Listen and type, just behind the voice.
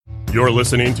You're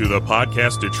listening to the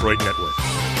Podcast Detroit Network.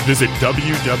 Visit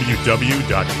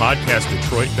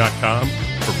www.podcastdetroit.com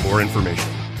for more information.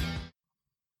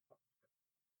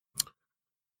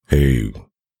 Hey,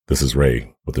 this is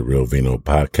Ray with the Real Vino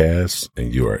Podcast,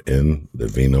 and you are in the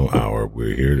Vino Hour.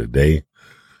 We're here today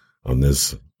on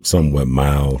this somewhat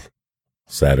mild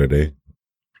Saturday.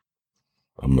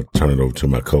 I'm going to turn it over to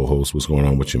my co-host. What's going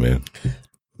on with you, man?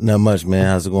 Not much, man.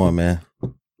 How's it going, man?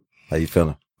 How you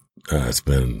feeling? It's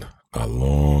been a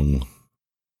long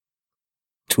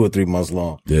 2 or 3 months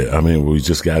long. Yeah, I mean,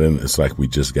 it's like we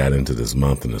just got into this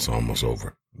month and it's almost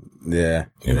over. Yeah.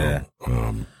 You know,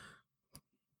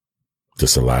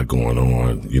 just a lot going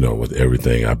on, you know, with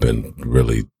everything. I've been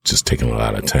really just taking a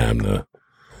lot of time to,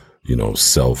 you know,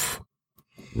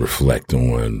 self-reflect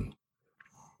on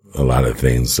a lot of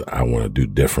things I want to do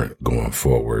different going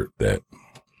forward that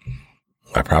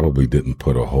I probably didn't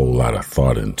put a whole lot of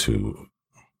thought into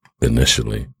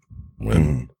initially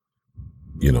when,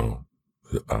 you know,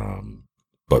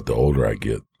 but the older I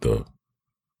get, the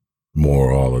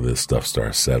more all of this stuff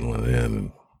starts settling in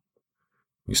and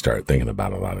you start thinking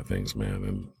about a lot of things, man.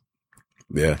 And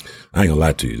yeah, I ain't gonna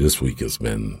lie to you. This week has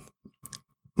been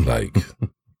like,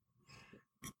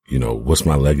 you know, what's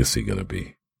my legacy going to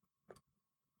be?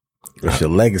 What's your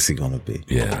legacy going to be?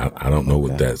 Yeah. I don't know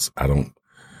what that's,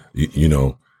 you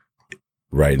know,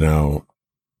 right now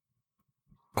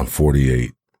I'm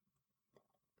 48,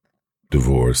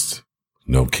 divorced,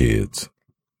 no kids,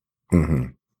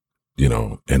 you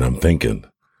know, and I'm thinking,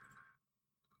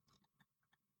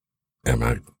 am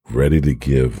I ready to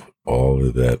give all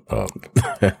of that up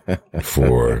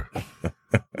for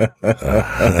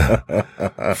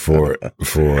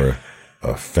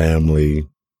a family,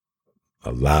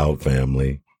 a loud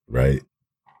family, right?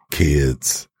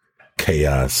 Kids,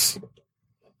 chaos.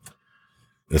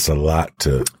 It's a lot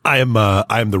to. I am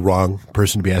the wrong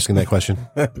person to be asking that question.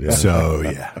 Yeah. So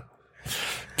yeah,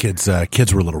 kids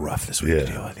were a little rough this week to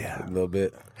deal with. Yeah, A little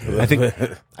bit. I think.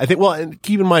 Well, and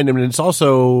keep in mind, I mean, it's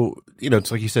also, you know,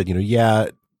 it's like you said, you know, yeah,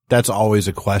 that's always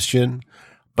a question,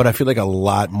 but I feel like a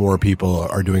lot more people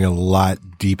are doing a lot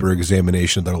deeper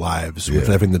examination of their lives with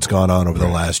everything that's gone on over the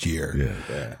last year.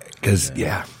 Yeah. Because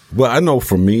Well, I know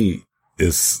for me,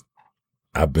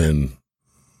 I've been,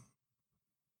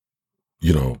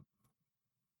 you know,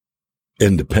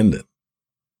 independent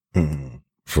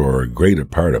for a greater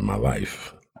part of my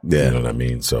life. Yeah. You know what I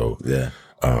mean? So,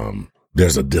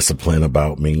 there's a discipline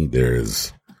about me.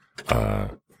 There's, a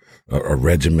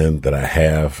regimen that I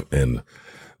have. And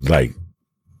like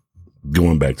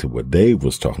going back to what Dave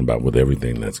was talking about with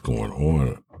everything that's going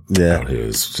on out here,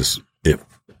 it's just,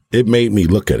 it made me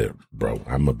look at it, bro.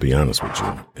 I'm going to be honest with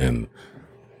you and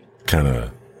kind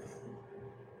of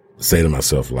say to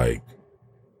myself, like,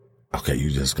 okay, you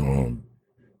just going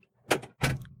to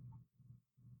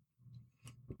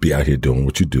be out here doing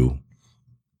what you do,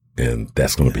 and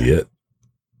that's going to be it.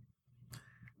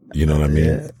 You know what I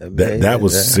mean? That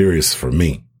was serious for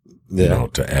me, you know,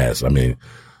 to ask. I mean,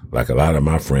 like a lot of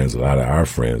my friends, a lot of our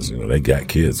friends, you know, they got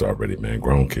kids already, man,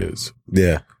 grown kids.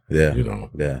 Yeah. You know,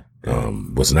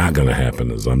 what's not going to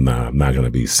happen is I'm not going to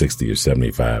be 60 or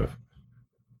 65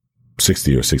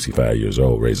 years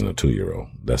old raising a 2-year-old.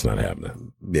 That's not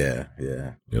happening. Yeah.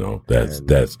 You know,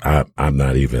 I'm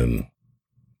not even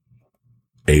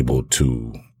able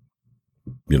to,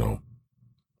 you know,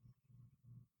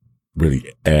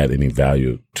 really add any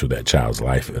value to that child's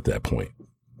life at that point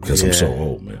because I'm so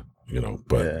old, man, you know,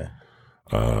 but,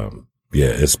 I've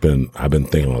been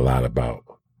thinking a lot about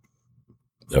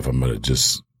if I'm going to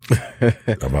just,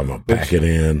 if I'm going to pack it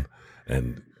in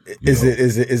and. Is it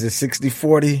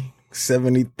 60-40,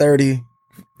 70-30,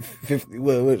 50?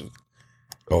 What?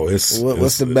 Oh,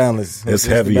 what's the balance? It's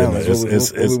heavy.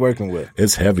 What we working with?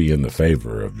 It's heavy in the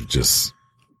favor of just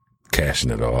cashing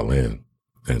it all in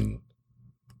and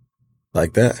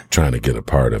like that, trying to get a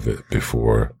part of it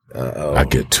before I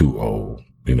get too old,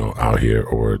 you know, out here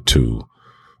or too,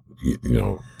 you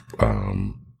know,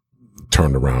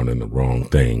 turned around in the wrong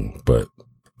thing. But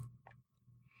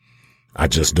I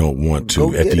just don't want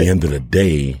to. At the end of the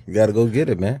day, you got to go get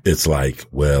it, man. It's like,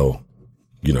 well,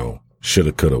 you know,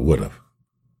 shoulda, coulda, woulda.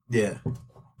 Yeah.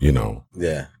 You know.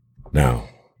 Yeah. Now,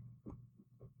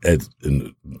 you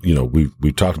know,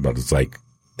 we talked about it's like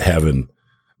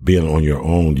being on your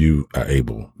own. You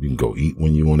can go eat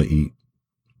when you want to eat.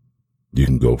 You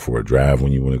can go for a drive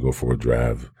when you want to go for a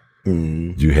drive.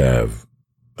 You have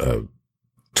a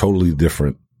totally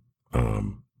different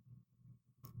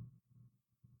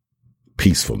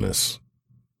peacefulness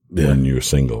when you're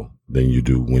single than you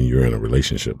do when you're in a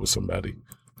relationship with somebody.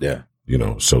 Yeah. You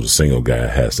know, so the single guy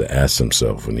has to ask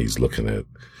himself when he's looking at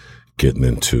getting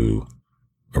into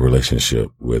a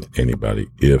relationship with anybody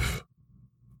if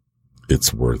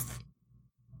it's worth.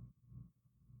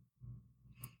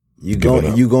 You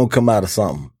gonna come out of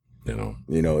something.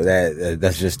 You know,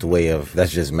 that's just the way of,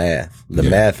 that's just math. The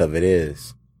math of it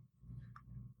is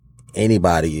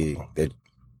anybody that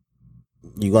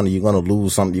you're gonna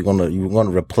lose something, you're gonna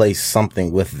replace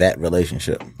something with that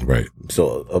relationship. Right.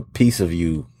 So a piece of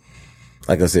you,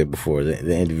 like I said before,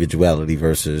 the individuality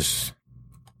versus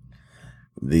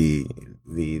the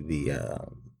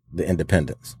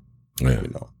independence. Yeah. You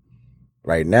know,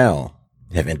 right now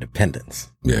you have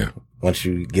independence. Yeah. Once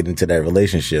you get into that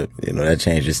relationship, you know, that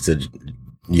changes to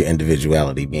your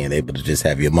individuality, being able to just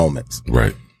have your moments.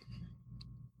 Right.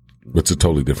 It's a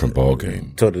totally different ball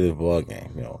game. Totally different ball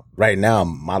game. You know, right now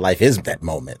my life is that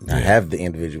moment. I have the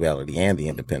individuality and the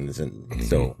independence, and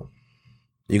so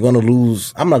you're going to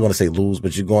lose. I'm not going to say lose,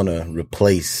 but you're going to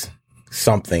replace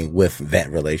something with that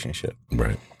relationship.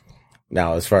 Right.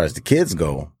 Now, as far as the kids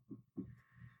go,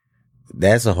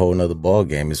 that's a whole nother ball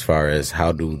game. As far as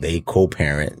how do they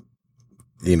co-parent.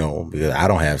 You know, because I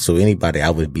don't have, so anybody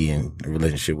I would be in a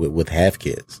relationship with have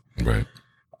kids. Right.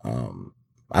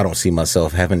 I don't see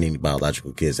myself having any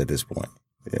biological kids at this point.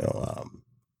 You know,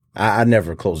 I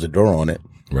never closed the door on it.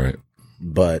 Right.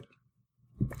 But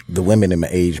the women in my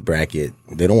age bracket,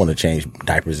 they don't want to change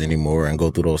diapers anymore and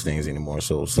go through those things anymore.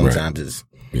 So sometimes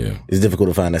it's difficult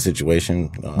to find that situation.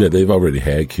 They've already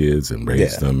had kids and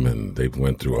raised them, and they've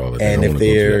went through all of that. And if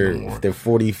they're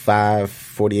 45,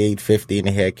 48, 50, and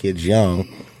they had kids young,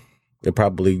 they're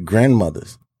probably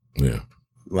grandmothers. Yeah.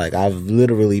 Like, I've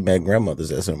literally met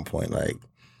grandmothers at some point. Like,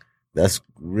 that's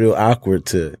real awkward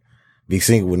to be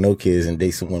single with no kids and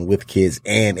date someone with kids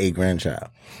and a grandchild.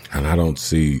 And I don't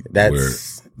see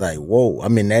that's like, whoa.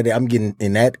 I'm getting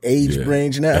in that age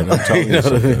range now. And I'm telling you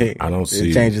something. I don't see.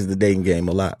 It changes the dating game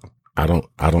a lot. I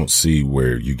don't see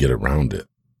where you get around it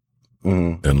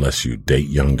unless you date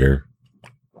younger.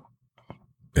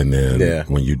 And then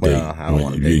when you date,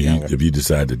 if you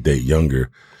decide to date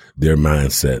younger, their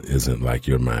mindset isn't like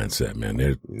your mindset,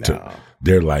 man.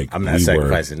 They're like, I'm not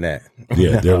sacrificing that.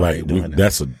 Yeah. They're like,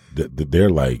 they're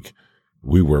like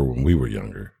we were when we were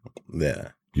younger. Yeah.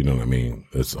 You know what I mean?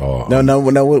 It's all. No.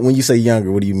 When you say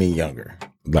younger, what do you mean younger?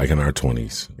 Like in our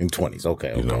 20s. In 20s.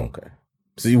 Okay. You know? Okay.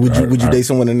 So would you date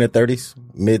someone in their 30s,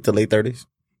 mid to late 30s,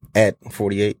 at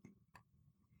 48?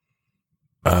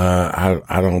 I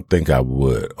don't think I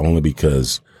would, only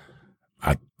because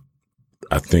I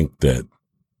think that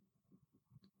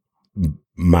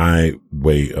my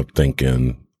way of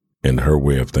thinking and her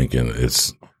way of thinking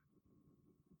it's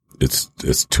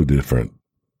too different.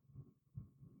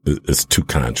 It's too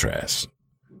contrast.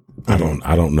 I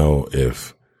don't know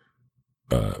if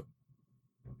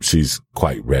she's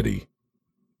quite ready.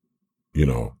 You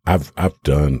know, I've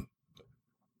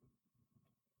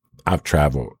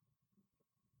traveled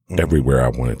everywhere I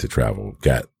wanted to travel,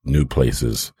 got new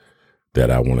places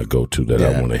that I want to go to, that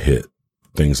I want to hit,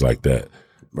 things like that.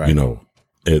 Right. You know,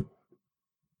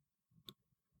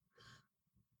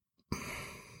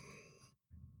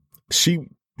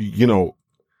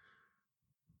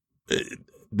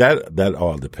 that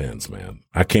all depends, man.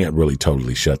 I can't really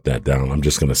totally shut that down. I'm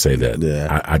just going to say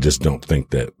that I just don't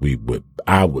think that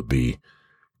I would be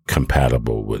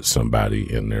compatible with somebody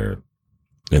in their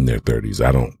 30s.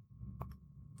 I don't,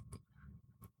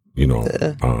 you know,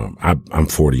 I'm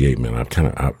 48, man. I've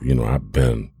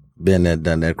been there,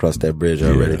 done that, crossed that bridge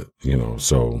already. You know,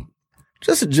 so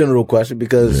just a general question,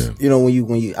 because you know, when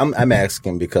you I'm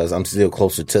asking because I'm still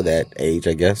closer to that age,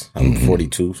 I guess. I'm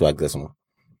 42, so I guess I'm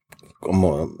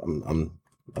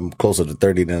closer to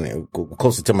 30 than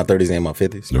closer to my 30s than my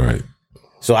 50s. Right.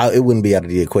 So it wouldn't be out of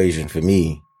the equation for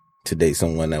me to date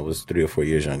someone that was 3 or 4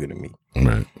 years younger than me.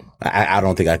 Right. I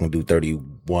don't think I can do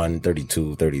 31,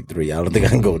 32, 33. I don't think I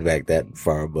can go back that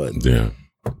far, but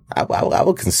I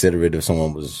would consider it if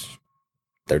someone was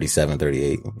 37,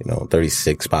 38, you know,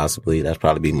 36 possibly. That's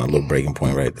probably be my little breaking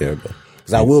point right there.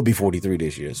 Because I will be 43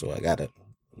 this year, so I got it.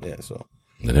 Yeah, so.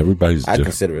 And everybody's I'd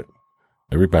consider it.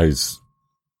 Everybody's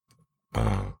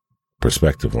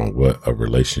perspective on what a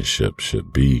relationship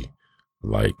should be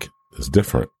like is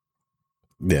different.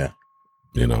 Yeah.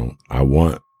 You know,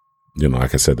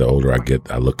 like I said, the older I get,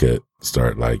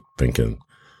 start like thinking,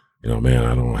 you know, man,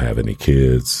 I don't have any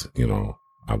kids. You know,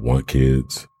 I want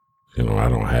kids. You know, I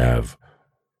don't have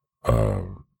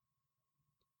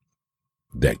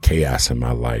that chaos in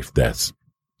my life. That's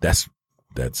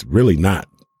really not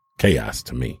chaos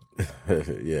to me.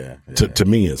 Yeah. To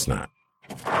me, it's not.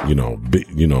 You know,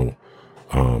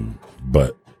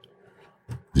 but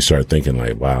you start thinking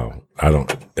like, wow, I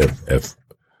don't. If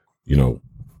you know,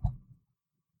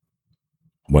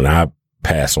 when I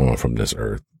pass on from this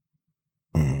earth,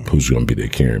 who's going to be there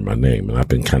carrying my name? And I've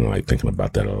been kind of like thinking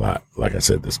about that a lot. Like I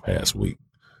said, this past week,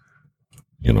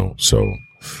 so,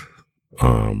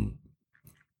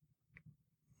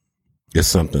 it's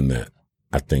something that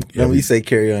I think. When you say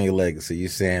carry on your legacy, you're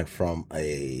saying from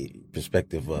a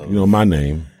perspective of, my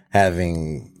name,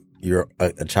 having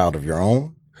a child of your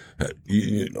own,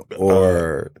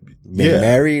 or being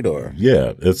married, or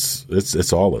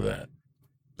it's all of that.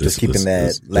 Just keeping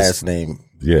that last name.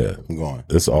 Yeah, going.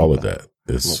 It's all of that.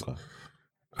 It's,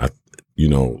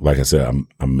 like I said,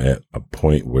 I'm at a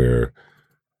point where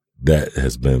that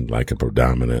has been like a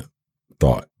predominant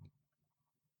thought,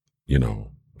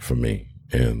 for me.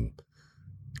 And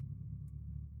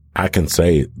I can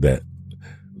say that,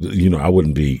 I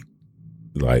wouldn't be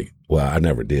like, well, I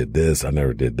never did this, I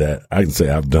never did that. I can say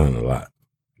I've done a lot.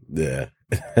 Yeah.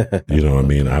 You know what I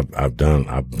mean? I've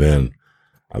been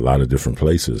a lot of different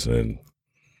places, and,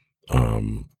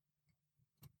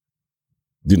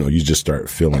 you just start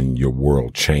feeling your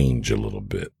world change a little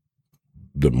bit.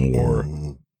 The more,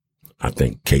 I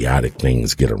think, chaotic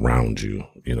things get around you,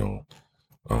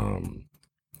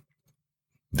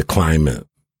 the climate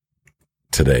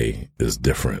today is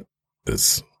different.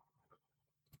 It's,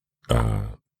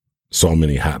 so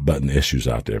many hot button issues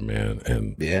out there, man.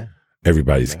 And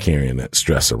everybody's carrying that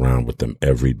stress around with them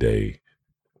every day,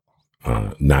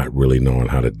 not really knowing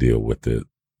how to deal with it.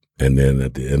 And then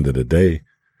at the end of the day,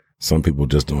 some people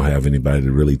just don't have anybody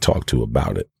to really talk to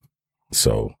about it.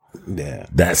 So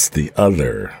that's the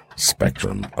other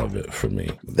spectrum of it for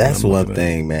me. That's one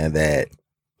thing, man, that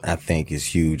I think is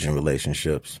huge in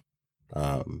relationships.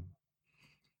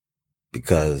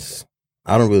 Because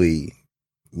I don't really,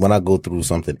 when I go through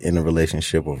something in a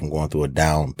relationship, or if I'm going through a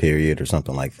down period or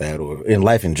something like that, or in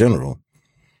life in general,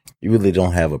 you really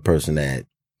don't have a person that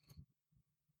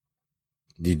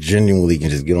you genuinely can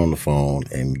just get on the phone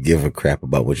and give a crap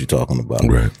about what you're talking about.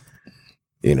 Right.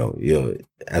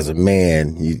 As a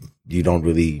man, you don't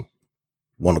really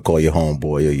want to call your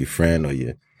homeboy or your friend, or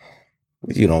you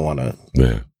don't want to.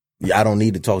 Yeah. I don't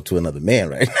need to talk to another man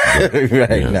right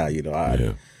now.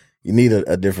 You need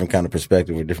a different kind of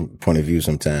perspective, or a different point of view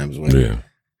sometimes.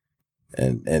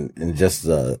 And just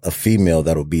a female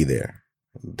that'll be there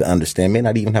to understand. May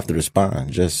not even have to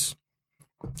respond. Just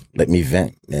let me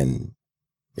vent, and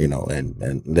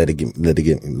and let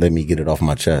me get it off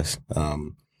my chest.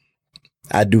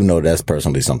 I do know that's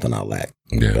personally something I lack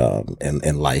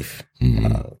in life,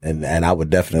 and I would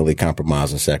definitely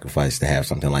compromise and sacrifice to have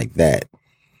something like that.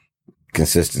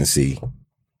 Consistency.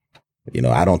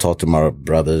 I don't talk to my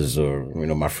brothers or,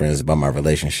 my friends about my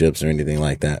relationships or anything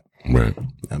like that. Right.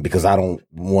 Because I don't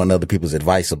want other people's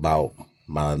advice about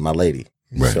my lady.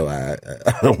 Right. So I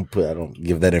don't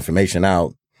give that information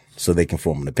out so they can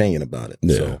form an opinion about it.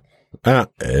 Yeah. So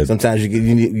sometimes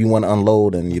you want to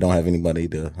unload, and you don't have anybody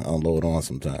to unload on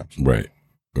sometimes. Right.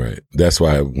 Right. That's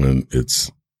why when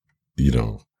it's,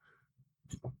 to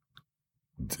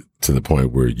the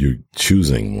point where you're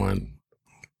choosing one,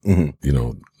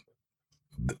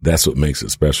 that's what makes it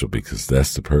special, because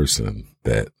that's the person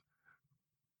that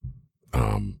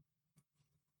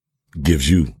gives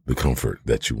you the comfort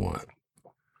that you want.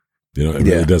 It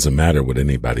really doesn't matter what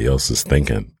anybody else is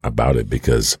thinking about it,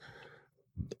 because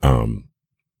you're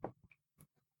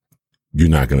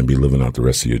not going to be living out the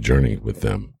rest of your journey with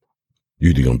them.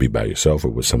 You're either going to be by yourself or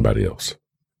with somebody else.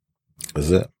 That's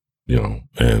it.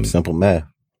 And simple math.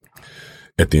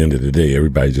 At the end of the day,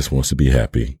 everybody just wants to be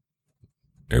happy.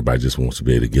 Everybody just wants to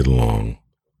be able to get along,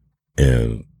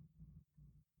 and,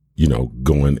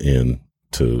 going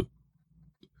into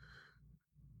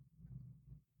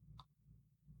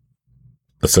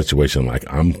a situation like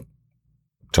I'm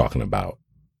talking about,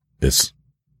 it's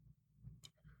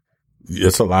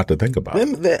a lot to think about.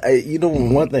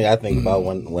 One thing I think about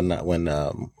when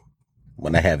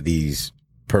I have these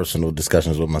personal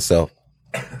discussions with myself,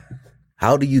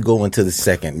 how do you go into the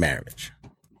second marriage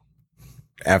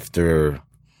after?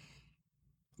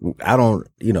 I don't,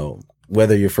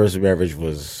 whether your first marriage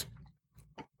was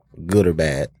good or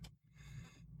bad,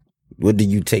 what do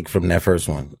you take from that first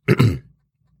one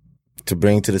to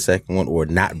bring to the second one, or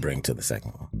not bring to the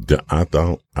second one?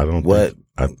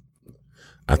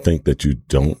 I think that you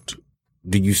don't.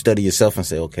 Do you study yourself and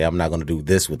say, okay, I'm not going to do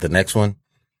this with the next one,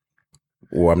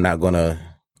 or I'm not going to?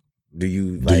 Do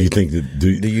you think that?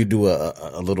 Do you do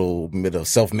a little bit of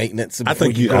self maintenance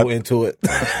before you go into it?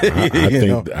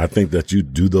 I think that you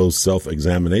do those self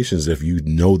examinations if you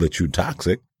know that you're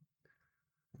toxic.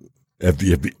 What do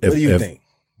you think?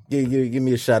 Give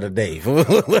me a shot of Dave.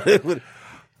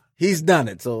 He's done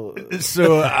it. So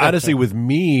honestly, with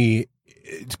me,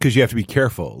 because you have to be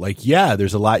careful. Like, yeah,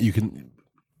 there's a lot you can,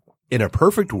 in a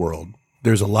perfect world,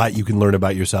 there's a lot you can learn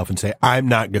about yourself and say, I'm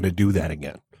not going to do that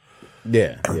again.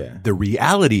 Yeah. The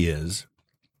reality is,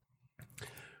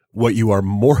 what you are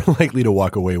more likely to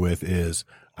walk away with is,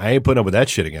 I ain't putting up with that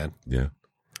shit again. Yeah.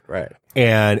 Right.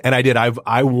 And I did.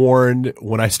 I warned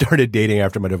when I started dating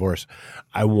after my divorce,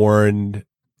 I warned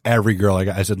every girl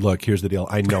I said, look, here's the deal.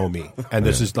 I know me. And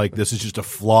this is just a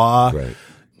flaw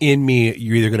in me.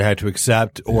 You're either going to have to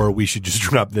accept or we should just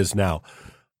drop this now.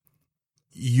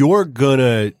 You're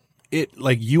gonna,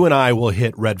 like you and I will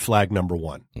hit red flag number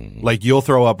one. Mm-hmm. Like you'll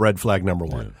throw up red flag number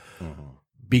one. Yeah. Mm-hmm.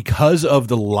 Because of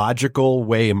the logical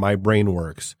way my brain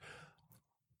works,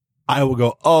 I will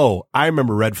go, oh, I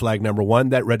remember red flag number one,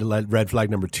 that red flag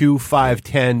number 2, 5,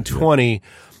 10, 20,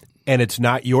 and it's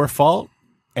not your fault.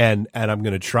 And I'm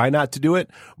going to try not to do it,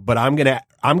 but I'm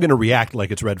going to react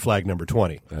like it's red flag number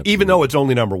 20, Absolutely. Even though it's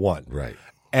only number 1. Right.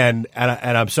 And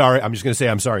I'm sorry. I'm just going to say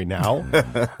I'm sorry now.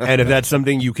 And if that's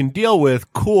something you can deal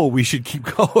with, cool. We should keep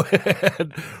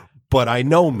going. But I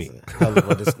know me. Hell of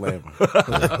a disclaimer.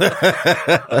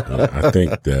 I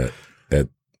think that at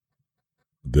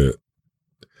the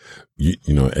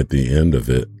you know at the end of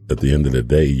it, at the end of the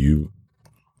day, you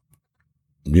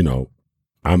know,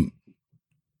 I'm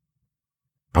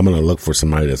going to look for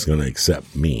somebody that's going to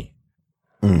accept me,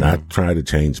 not try to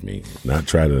change me, not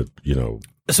try to, you know.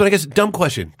 So I guess dumb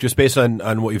question, just based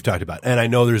on what you've talked about. And I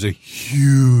know there's a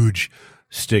huge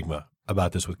stigma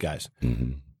about this with guys.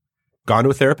 Mm-hmm. Gone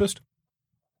to a therapist?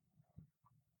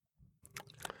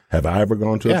 Have I ever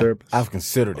gone to a therapist? I've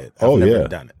considered it. I've never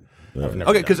done it.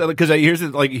 Okay,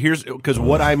 because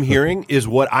what I'm hearing is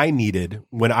what I needed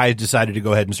when I decided to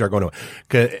go ahead and start going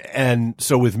to. And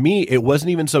so with me, it wasn't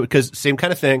even so, because same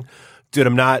kind of thing, dude.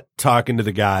 I'm not talking to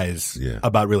the guys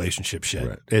about relationship shit.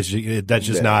 Right. That's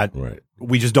just not. Right.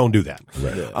 We just don't do that.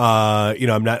 Right. You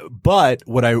know, I'm not. But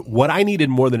what I needed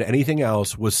more than anything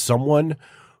else was someone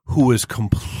who was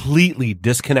completely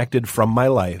disconnected from my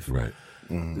life. Right.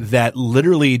 That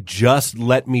literally just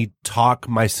let me talk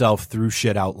myself through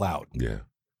shit out loud. Yeah.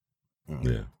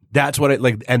 Yeah. That's what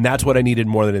and that's what I needed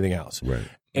more than anything else. Right.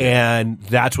 And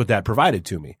that's what that provided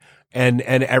to me. And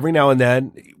every now and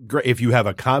then, if you have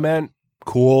a comment,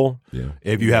 cool. Yeah.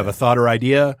 If you have a thought or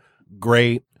idea,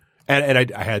 great.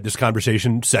 And I had this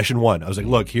conversation, session 1. I was like,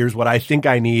 look, here's what I think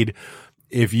I need.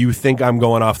 If you think I'm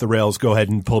going off the rails, go ahead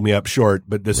and pull me up short.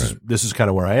 But this is kind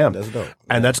of where I am. That's dope.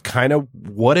 And that's kind of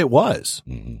what it was.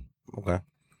 Mm-hmm. Okay.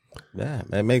 Yeah,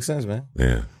 that makes sense, man.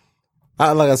 Yeah.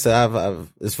 Like I said,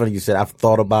 it's funny you said I've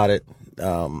thought about it.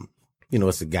 You know,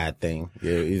 it's a guy thing.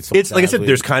 It's like I said,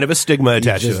 there's kind of a stigma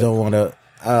attached to it. You just don't want to.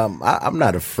 I'm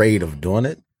not afraid of doing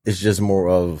it. It's just more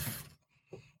of.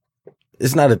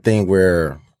 It's not a thing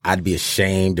where I'd be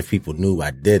ashamed if people knew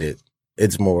I did it.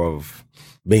 It's more of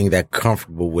being that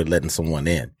comfortable with letting someone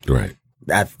in. Right.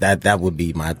 That would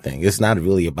be my thing. It's not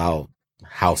really about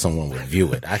how someone would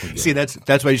view it. See, that's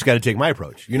why you just got to take my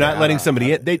approach. You're not letting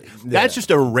somebody in. That's just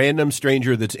a random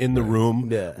stranger that's in the room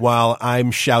while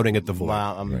I'm shouting at the void.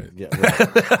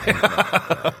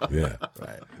 Yeah.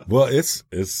 Right. Well, it's.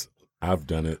 I've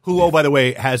done it. Who, oh, by the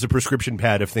way, has a prescription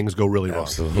pad if things go really wrong.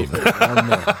 Absolutely.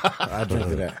 I drink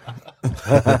to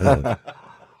that.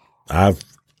 I've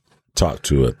talked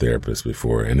to a therapist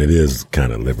before, and it is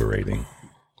kind of liberating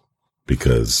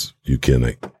because you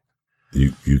can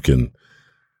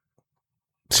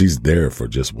she's there for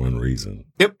just one reason.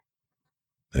 Yep.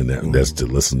 And that's to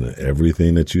listen to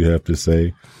everything that you have to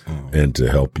say and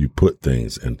to help you put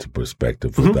things into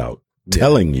perspective without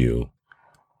telling you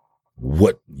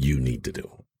what you need to do.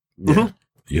 Yeah.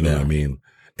 You know what I mean?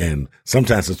 And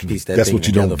sometimes that's what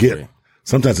you don't get.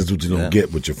 Sometimes it's what you don't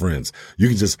get with your friends. You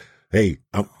can just, hey,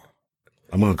 I'm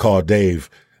going to call Dave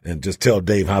and just tell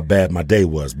Dave how bad my day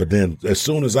was. But then as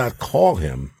soon as I call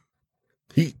him,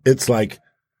 it's like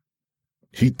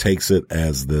he takes it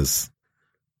as this,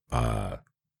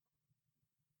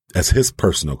 as his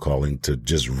personal calling to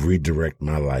just redirect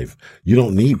my life. You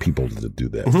don't need people to do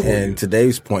that. And to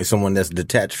Dave's point, someone that's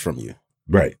detached from you.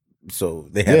 Right. So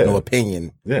they have no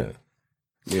opinion. Yeah.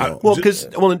 You know?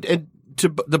 And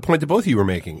to the point that both of you were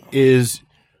making is,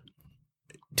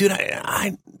 dude,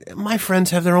 my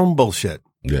friends have their own bullshit.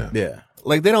 Yeah. Yeah.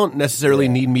 Like they don't necessarily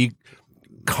need me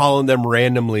calling them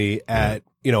randomly at,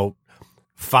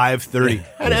 5:30.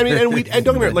 And I mean, and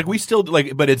don't get me wrong, like we still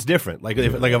like, but it's different. Like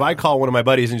if I call one of my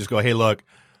buddies and just go, hey, look,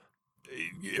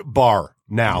 bar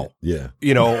now. Yeah.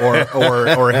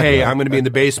 Or hey, I'm going to be in the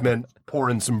basement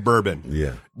pouring some bourbon.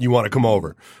 Yeah. You want to come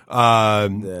over?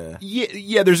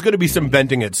 Yeah, there's going to be some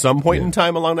venting at some point in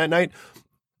time along that night,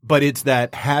 but it's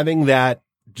that having that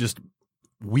just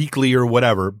weekly or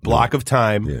whatever block of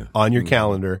time on your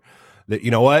calendar that,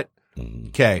 you know what?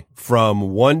 Okay.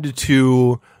 From 1 to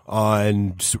 2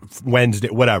 on Wednesday,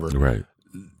 whatever. Right.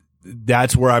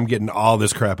 That's where I'm getting all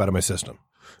this crap out of my system.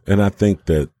 And I think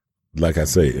that, like I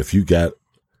say, if you got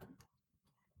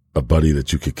a buddy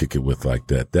that you could kick it with like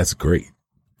that, that's great.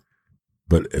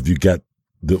 But if you got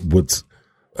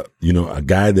a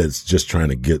guy that's just trying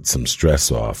to get some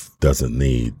stress off doesn't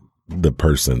need the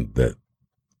person that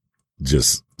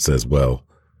just says, well,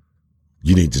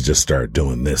 you need to just start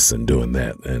doing this and doing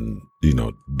that and,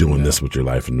 doing this with your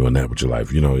life and doing that with your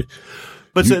life,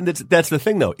 But so that's the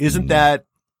thing, though. Isn't that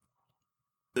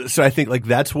 – so I think, like,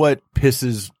 that's what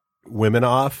pisses women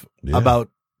off about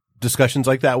discussions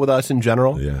like that with us in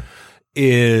general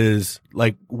is,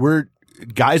 like, we're –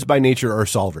 guys by nature are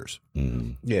solvers.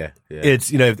 Yeah.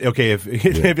 It's,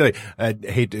 if like, I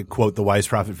hate to quote the wise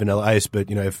prophet Vanilla Ice,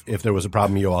 but, if there was a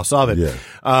problem, you all solve it. Yeah.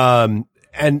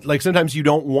 And like sometimes you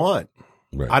don't want,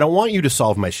 I don't want you to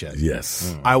solve my shit.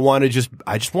 Yes. I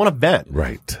just want to vent.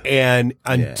 Right. And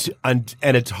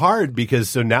it's hard because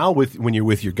so now when you're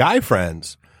with your guy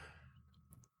friends,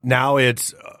 now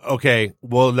it's okay.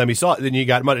 Well, let me solve it. Then you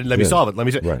got money. Let me solve it. Let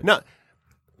me say, right. No.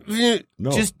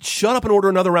 Just shut up and order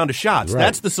another round of shots. Right.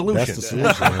 That's the solution. That's the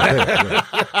solution.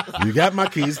 Right. You got my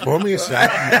keys. Pour me a shot.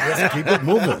 Let's keep it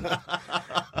moving.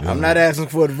 I'm not asking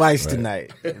for advice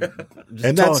tonight.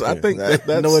 And that's, I think that's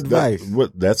no advice.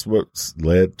 That's what's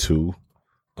led to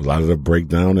a lot of the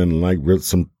breakdown and like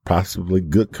some possibly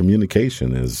good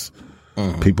communication is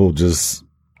people just,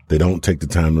 they don't take the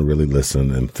time to really listen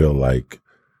and feel like,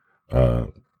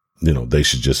 they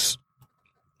should just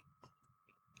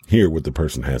hear what the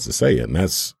person has to say. And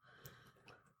that's,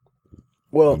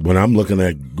 when I'm looking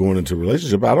at going into a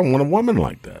relationship, I don't want a woman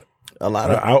like that. A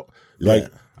lot of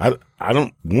I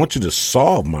don't want you to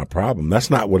solve my problem. That's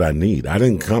not what I need. I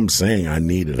didn't come saying I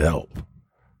needed help.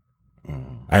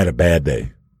 I had a bad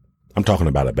day. I'm talking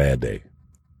about a bad day.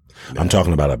 I'm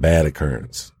talking about a bad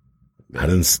occurrence. I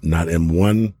didn't, not in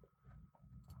one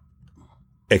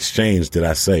exchange did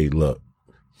I say, look,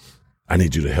 I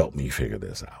need you to help me figure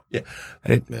this out. Yeah.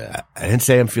 I didn't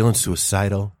say I'm feeling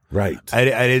suicidal. Right. I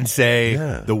didn't say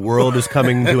the world is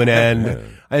coming to an end. Yeah.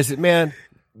 I said, man,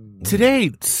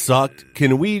 today sucked.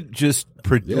 Can we just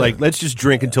let's just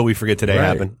drink until we forget today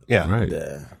happened? Yeah. Right.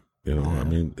 I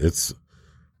mean, it's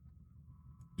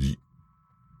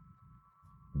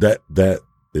that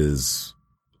is.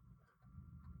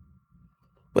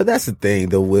 But that's the thing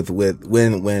though, with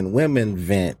when women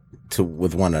vent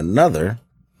with one another,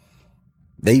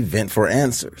 they vent for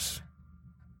answers.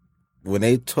 When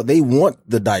they want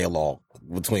the dialogue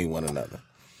between one another.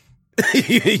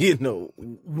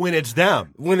 When it's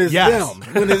them. When it's them.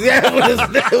 When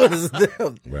it's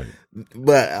them. Right.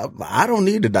 But I don't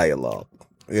need the dialogue.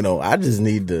 I just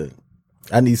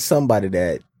I need somebody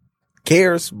that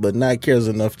cares, but not cares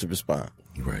enough to respond.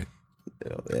 Right.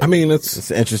 I mean,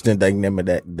 it's an interesting dynamic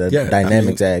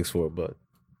to ask for, but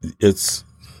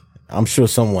I'm sure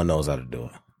someone knows how to do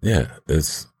it. Yeah,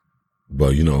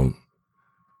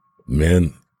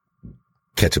 men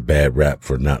catch a bad rap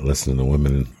for not listening to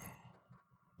women,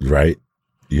 right?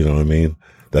 You know what I mean?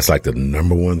 That's like the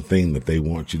number one thing that they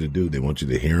want you to do. They want you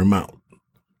to hear them out.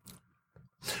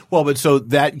 Well, but so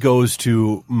that goes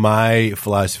to my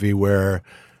philosophy where,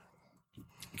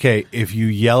 okay, if you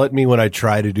yell at me when I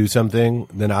try to do something,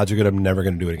 then odds are good I'm never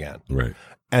going to do it again. Right.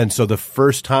 And so the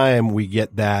first time we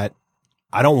get that,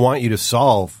 I don't want you to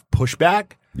solve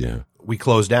pushback. Yeah. We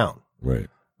close down. Right.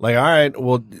 Like, all right,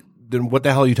 well, then what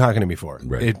the hell are you talking to me for?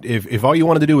 Right. If all you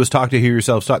wanted to do was talk to hear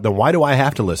yourself talk, then why do I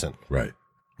have to listen? Right.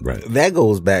 Right. That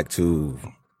goes back to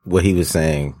what he was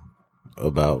saying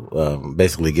about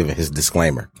basically giving his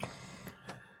disclaimer.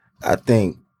 I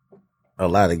think a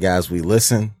lot of guys, we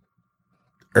listen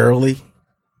early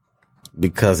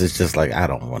because it's just like, I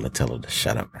don't want to tell her to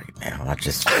shut up right now. I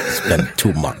just spent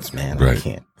 2 months, man. Right. I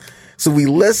can't. So we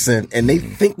listen, and they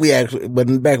think we actually, but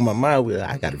in the back of my mind,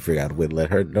 I got to figure out a way to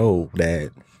let her know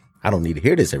that I don't need to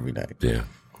hear this every night. Yeah.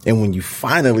 And when you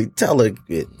finally tell her,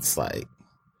 it's like,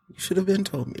 you should have been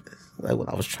told me this. Like, well,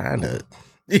 I was trying to,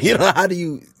 how do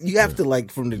you have to,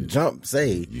 like, from the jump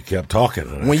say. You kept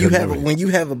talking. When you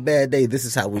have a bad day, this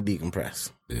is how we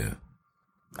decompress. Yeah.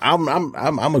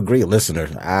 I'm a great listener.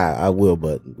 I will,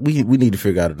 but we need to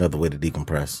figure out another way to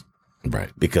decompress.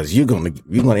 Right. Because you're gonna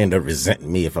end up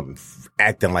resenting me if I'm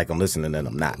acting like I'm listening and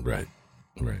I'm not. Right.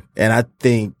 Right. And I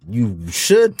think you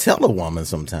should tell a woman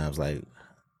sometimes, like,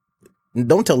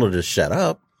 don't tell her to shut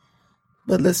up,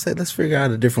 but let's figure out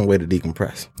a different way to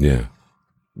decompress. Yeah.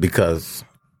 Because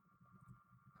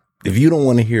if you don't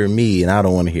want to hear me and I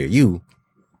don't want to hear you,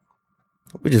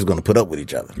 we're just going to put up with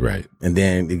each other. Right. And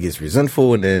then it gets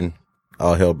resentful, and then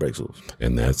all hell breaks loose.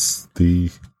 And that's the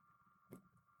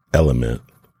element.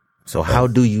 So how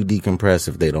do you decompress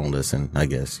if they don't listen? I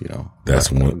guess, you know.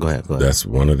 That's one. Go ahead. That's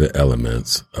one of the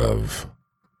elements of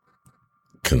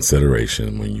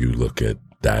consideration when you look at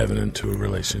diving into a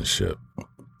relationship.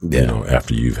 Yeah. You know,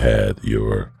 after you've had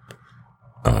your,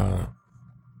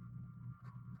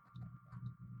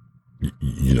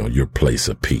 you know, your place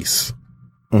of peace.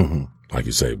 Mm-hmm. Like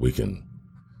you say, we can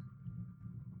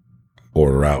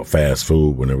order out fast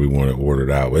food whenever we want to order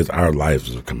it out. Our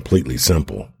lives are completely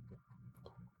simple.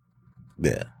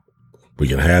 Yeah. We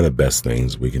can have the best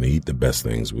things. We can eat the best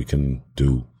things. We can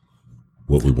do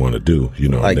what we want to do, you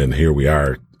know, like, and then here we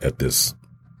are at this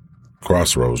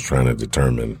crossroads trying to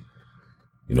determine,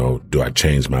 you know, do I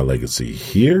change my legacy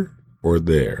here or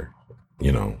there,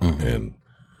 you know, and,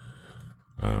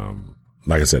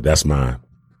 like I said, that's my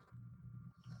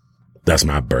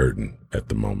burden at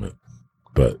the moment,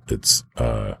 but it's,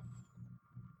 and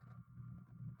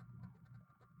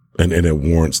it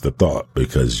warrants the thought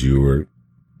because you were,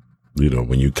 you know,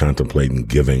 when you contemplating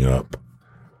giving up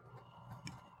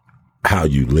how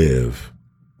you live,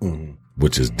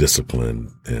 which is disciplined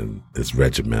and it's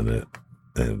regimented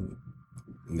and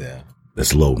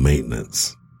it's low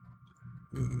maintenance.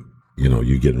 You know,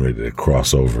 you're getting ready to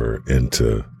cross over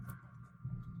into.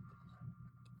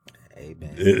 Hey,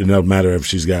 man. It doesn't matter if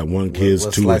she's got one kid,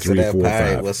 two or three, 4 or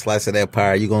 5. What slice of that pie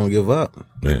are you gonna give up?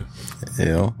 Yeah, you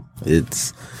know,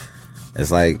 it's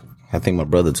like I think my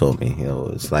brother told me. You know,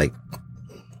 it's like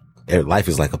life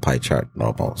is like a pie chart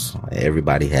almost.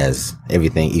 Everybody has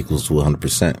everything equals to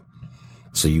 100%.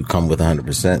 So you come with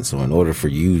 100%. So in order for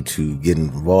you to get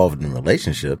involved in a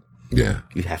relationship,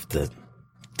 you have to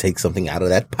take something out of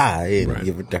that pie and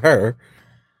give it to her,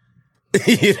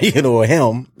 you know, or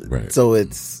him. Right. So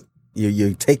it's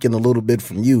you're taking a little bit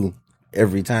from you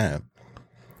every time.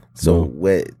 So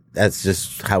that's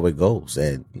just how it goes,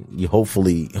 and you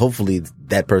hopefully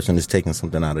that person is taking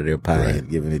something out of their pie and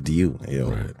giving it to you. You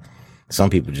know, some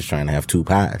people just trying to have 2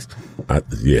 pies.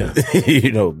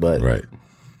 You know, but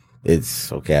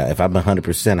it's okay. If I'm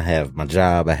 100%, I have my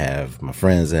job, I have my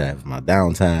friends, I have my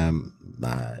downtime,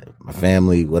 my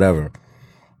family, whatever.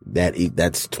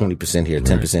 That's 20% here,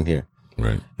 10% here.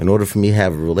 Right. In order for me to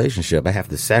have a relationship, I have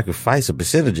to sacrifice a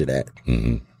percentage of that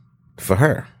for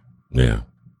her. Yeah.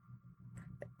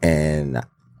 And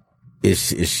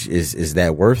is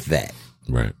that worth that?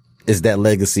 Right. Is that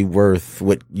legacy worth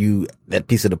that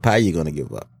piece of the pie you're going to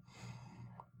give up?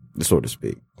 So to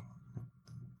speak.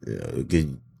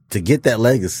 To get that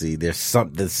legacy, there's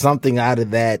something out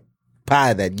of that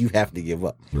pie that you have to give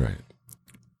up. Right.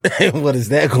 And what is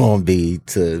that going to be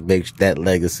to make that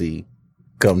legacy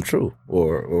come true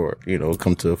or, you know,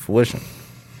 come to fruition?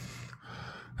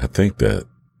 I think that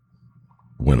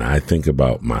when I think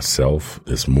about myself,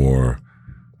 it's more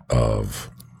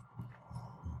of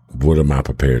what am I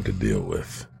prepared to deal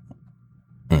with?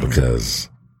 Because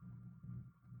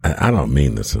I don't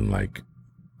mean this in like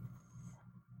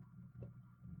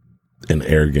an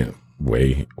arrogant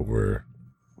way or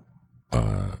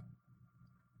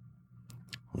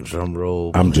drum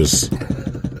roll. I'm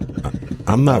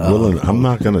not willing. I'm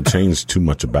not going to change too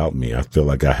much about me. I feel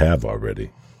like I have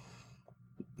already.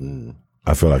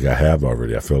 I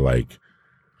feel like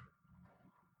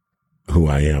who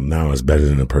I am now is better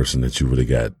than the person that you would have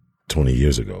got 20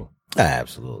 years ago.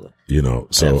 Absolutely. You know,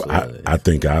 so I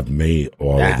think I've made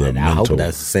all of the mental. I hope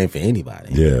that's the same for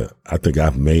anybody. Yeah. I think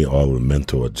I've made all the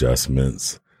mental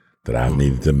adjustments that I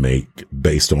needed to make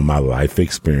based on my life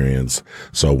experience.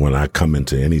 So when I come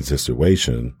into any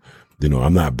situation, you know,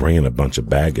 I'm not bringing a bunch of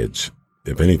baggage.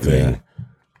 If anything,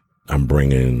 I'm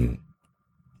bringing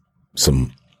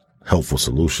some helpful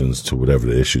solutions to whatever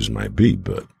the issues might be.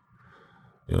 But,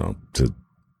 you know,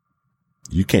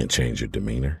 you can't change your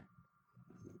demeanor.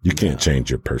 You can't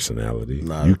change your personality.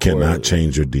 You cannot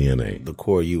change your DNA. The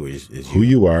core you is who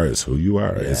you are is who you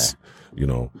are. Yeah. It's, you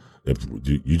know, if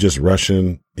you just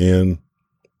rushing in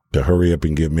to hurry up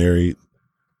and get married,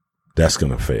 that's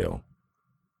going to fail.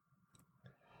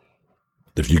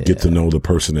 If you get to know the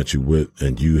person that you're with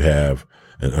and you have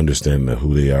an understanding of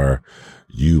who they are,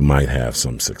 you might have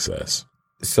some success.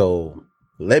 So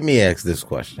let me ask this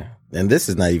question. And this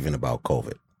is not even about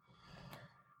COVID.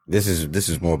 This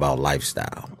is more about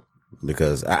lifestyle,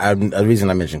 because the reason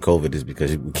I mentioned COVID is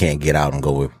because we can't get out and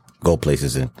go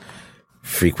places and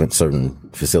frequent certain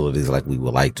facilities like we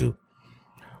would like to.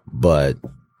 But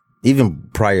even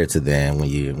prior to then, when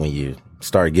you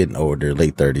start getting older,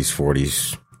 late 30s,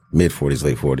 40s, mid 40s,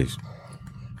 late 40s,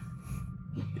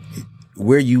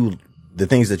 the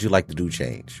things that you like to do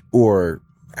change, or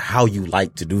how you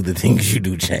like to do the things you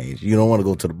do change. You don't want to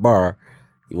go to the bar.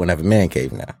 You want to have a man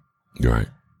cave now. Right.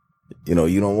 You know,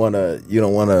 you don't want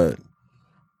to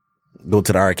go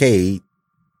to the arcade.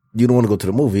 You don't want to go to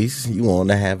the movies. You want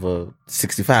to have a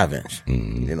 65-inch.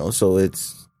 Mm-hmm. You know, so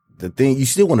it's the thing. You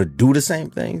still want to do the same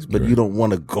things, but you don't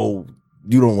want to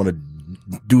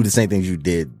do the same things you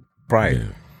did prior. Yeah.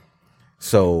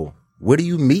 So where do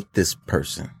you meet this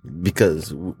person?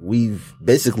 Because we've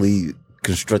basically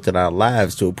constructed our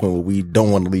lives to a point where we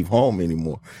don't want to leave home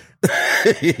anymore.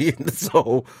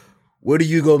 So where do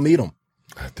you go meet them?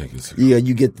 I think it's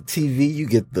you get the TV, you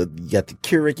got the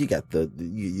Keurig, you got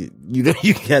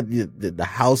you got the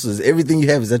houses, everything you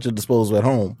have is at your disposal at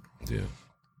home. Yeah.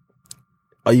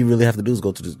 All you really have to do is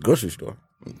go to the grocery store.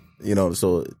 You know,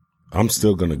 so I'm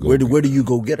still gonna go. Where do you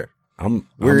go get her?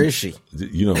 Where is she?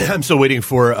 You know, I'm still waiting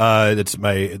for that's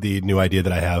the new idea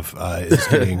that I have is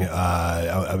getting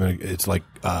it's like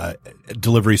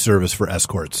delivery service for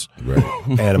escorts, right?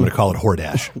 And I'm going to call it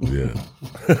Hordash. Yeah.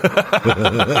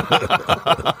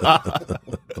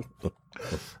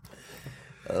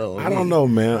 I don't know,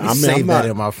 man. I mean, save that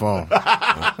in my phone.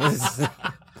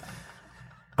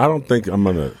 I don't think I'm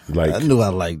gonna like. I knew I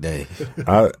liked that.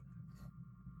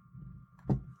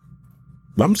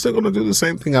 I'm still gonna do the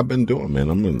same thing I've been doing, man.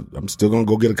 I'm still gonna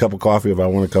go get a cup of coffee if I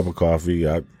want a cup of coffee.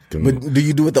 But do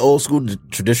you do it the old school, the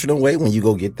traditional way when you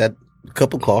go get that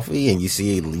cup of coffee and you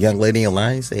see a young lady in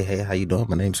line, you say, "Hey, how you doing?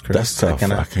 My name's Chris." That's tough.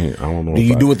 I can't. I don't know. Do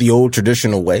you do it the old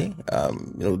traditional way?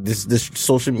 You know, this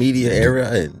social media era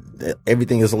and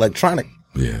everything is electronic.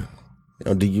 Yeah. You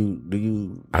know, do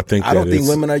you? I think I don't think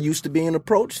women are used to being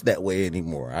approached that way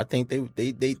anymore. I think they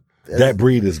that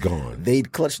breed is gone. They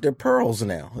clutch their pearls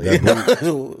now.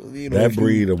 That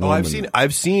breed of woman.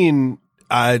 I've seen.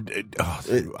 I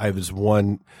was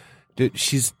one. Dude,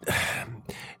 she's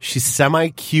semi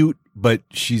cute, but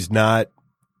she's not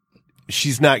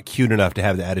cute enough to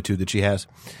have the attitude that she has.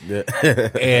 Yeah.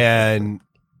 And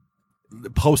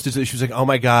posted it. She was like, "Oh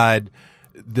my God,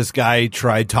 this guy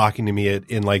tried talking to me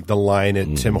in like the line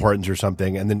at Tim Hortons or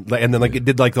something," and then like it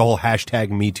did like the whole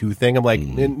 #MeToo thing. I'm like,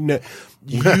 no,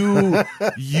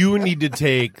 you need to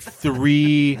take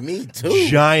 3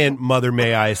 giant Mother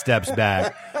May I steps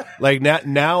back. Like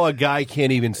now a guy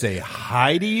can't even say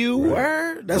hi to you.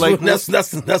 Word? That's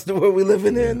the world we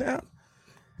living in now.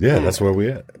 Yeah, that's where we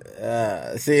at.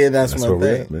 See, that's my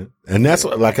thing, man. And that's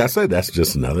like I said, that's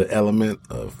just another element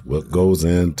of what goes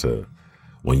into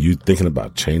when you're thinking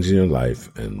about changing your life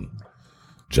and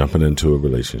jumping into a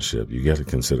relationship. You got to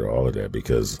consider all of that,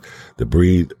 because the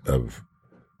breed of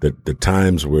the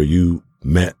times where you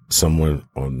met someone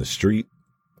on the street,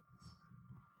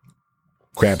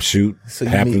 crapshoot,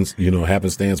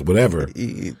 happenstance, whatever,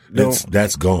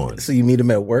 that's gone. So you meet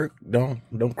them at work. Don't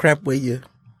crap where you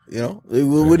know.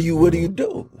 What do you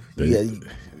do?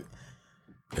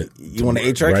 You want an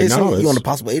HR case? You want a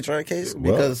possible HR case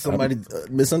because somebody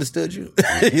misunderstood you?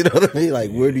 You know what I mean?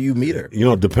 Like, where do you meet her? You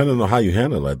know, depending on how you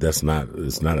handle it, it's not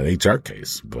an HR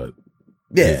case, but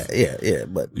yeah.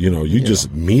 But you know,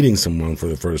 just meeting someone for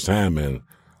the first time and,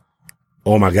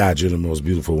 oh my God, you're the most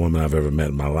beautiful woman I've ever met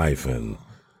in my life, and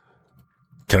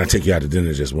can I take you out to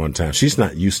dinner just one time? She's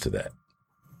not used to that.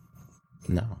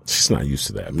 No, she's not used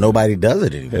to that. Nobody does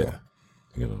it anymore. Yeah.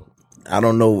 You know. I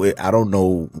don't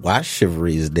know why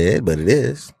chivalry is dead, but it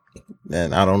is.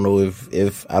 And I don't know if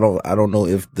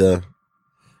the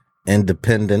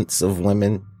independence of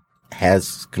women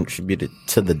has contributed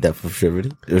to the death of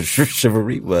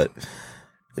chivalry, but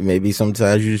maybe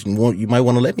sometimes you might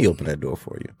want to let me open that door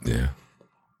for you. Yeah.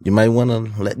 You might want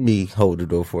to let me hold the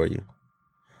door for you.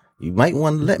 You might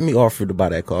want to let me offer to buy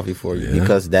that coffee for you,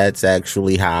 because that's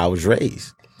actually how I was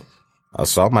raised. I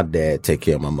saw my dad take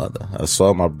care of my mother. I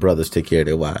saw my brothers take care of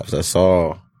their wives. I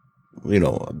saw,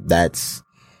 that's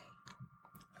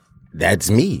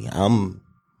me. I'm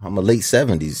a late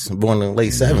 70s, born in the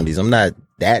late 70s. I'm not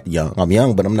that young. I'm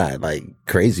young, but I'm not like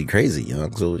crazy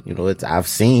young. So, I've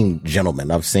seen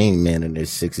gentlemen, I've seen men in their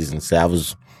 60s and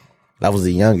 70s. I was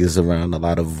the youngest around a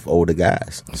lot of older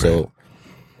guys. Right. So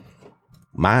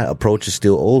my approach is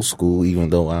still old school,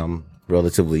 even though I'm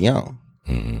relatively young.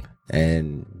 Mm-hmm.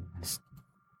 And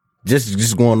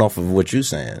just going off of what you're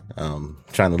saying,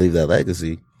 trying to leave that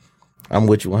legacy, I'm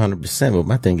with you 100%. But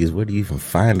my thing is, where do you even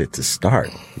find it to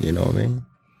start? You know what I mean?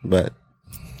 But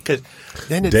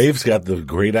then Dave's got the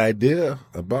great idea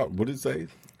about, what did he say?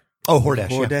 Oh, Hordash.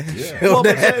 Yeah. Well,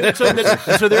 there's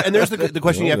the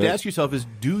question you have to ask yourself is,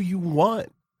 do you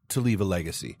want to leave a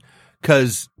legacy?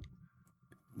 Because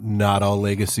not all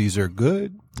legacies are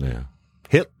good. Yeah.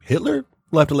 Hitler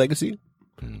left a legacy.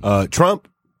 Trump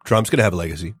Trump's going to have a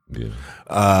legacy. Yeah.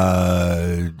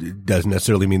 Doesn't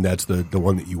necessarily mean that's the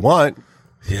one that you want.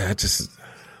 Yeah, I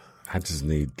just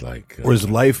need like. Or is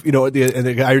life? You know, I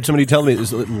heard somebody tell me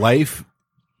is life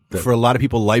for a lot of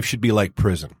people. Life should be like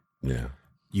prison. Yeah.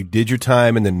 You did your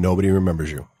time, and then nobody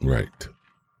remembers you. Right.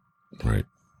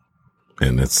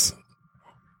 And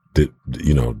did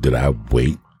I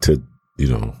wait to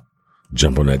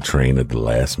jump on that train at the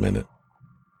last minute?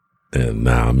 And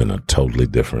now I'm in a totally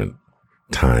different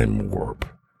time warp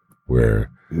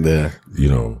where,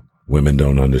 women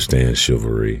don't understand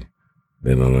chivalry.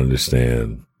 They don't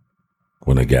understand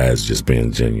when a guy's just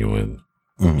being genuine.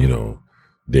 Mm-hmm.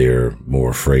 They're more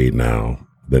afraid now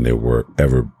than they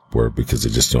ever were because they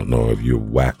just don't know if you're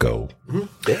wacko.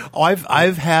 Mm-hmm. Yeah. Oh,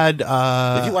 I've had.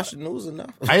 Did you watch the news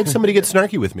enough? I had somebody get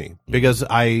snarky with me because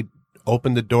I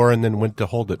opened the door and then went to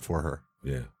hold it for her.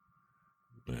 Yeah.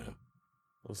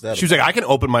 What's that? She was like, "I can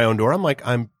open my own door." I'm like,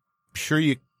 "I'm sure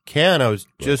you can." I was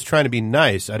just trying to be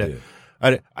nice. I'd have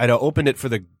opened it for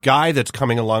the guy that's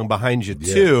coming along behind you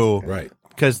too, right?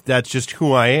 Because that's just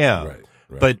who I am.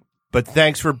 Right. But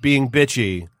thanks for being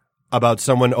bitchy about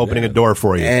someone opening a door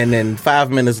for you. And then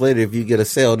 5 minutes later, if you get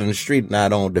assailed in the street and I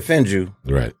don't defend you,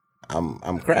 right?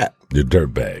 I'm crap. You're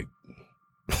dirtbag.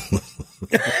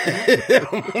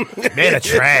 Man of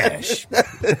trash.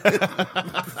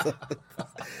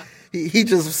 He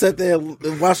just sat there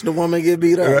and watched the woman get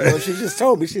beat up. Right. Well, she just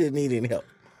told me she didn't need any help.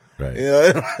 Right.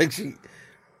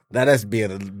 Now that's being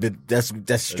a bit. That's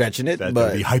stretching it. That'd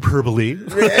but be hyperbole.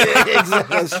 Exactly,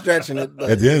 that's stretching it.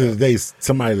 But at the end of the day,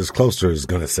 somebody that's close to her is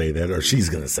going to say that, or she's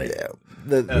going to say that.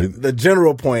 The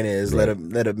general point is let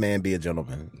a man be a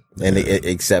gentleman and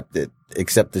accept the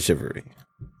chivalry.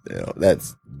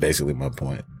 That's basically my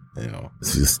point.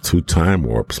 It's just 2 time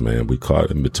warps, man. We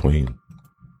caught in between.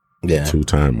 Yeah, 2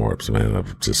 time warps, man.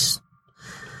 Of just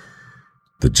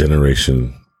the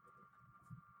generation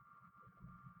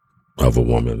of a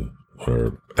woman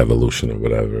or evolution or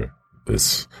whatever.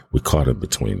 We caught in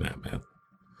between that, man.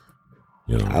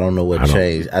 I don't know what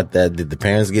changed. Did the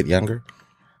parents get younger?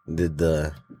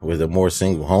 Were there more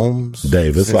single homes?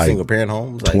 Dave, it's like single parent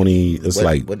homes. 20.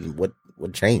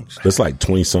 What changed? It's like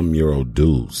 20-some-year-old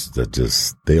dudes that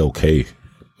just they okay,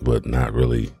 but not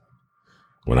really.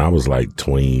 When I was like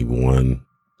 21,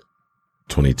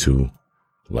 22,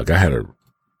 like I had a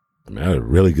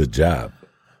really good job.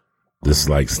 Just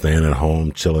like staying at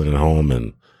home, chilling at home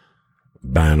and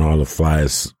buying all the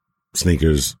flyest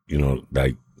sneakers,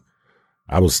 like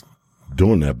I was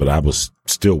doing that, but I was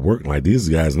still working like these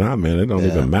guys now, man. It don't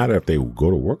even matter if they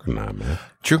go to work or not, man.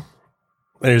 True.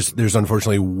 There's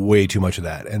unfortunately way too much of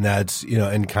that. And that's,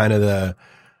 and kind of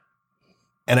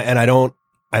and I don't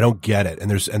get it. And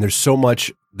there's so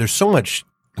much, I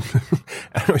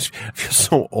feel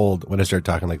so old when I start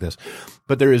talking like this,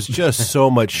 but there is just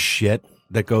so much shit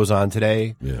that goes on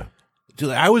today. Yeah. Dude,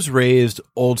 I was raised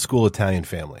old school Italian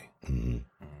family. Mm-hmm.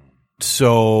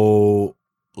 So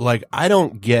like, I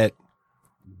don't get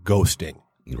ghosting.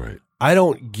 Right. I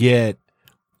don't get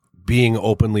being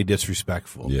openly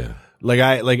disrespectful. Yeah. Like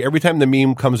every time the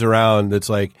meme comes around, it's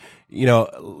like, a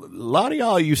lot of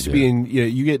y'all used to be in,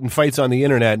 you get in fights on the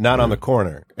internet, not on the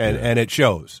corner, and it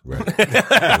shows. Right.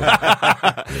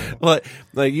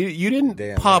 Like you didn't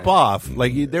pop off.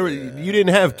 Like you didn't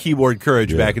have keyboard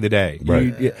courage back in the day.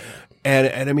 Right.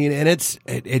 And I mean, and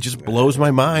it just blows my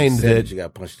mind that you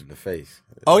got punched in the face.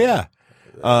 Oh yeah.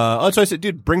 That's why I said,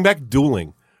 dude, bring back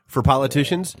dueling. For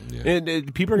politicians,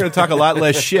 and people are going to talk a lot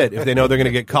less shit if they know they're going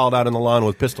to get called out on the lawn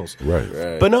with pistols.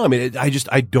 Right. But no, I mean,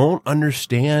 I don't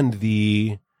understand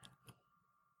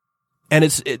and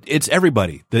it's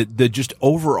everybody, the just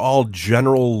overall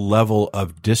general level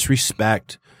of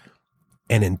disrespect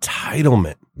and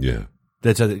entitlement. Yeah.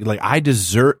 That's like,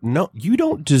 you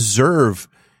don't deserve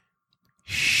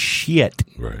shit.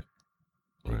 Right.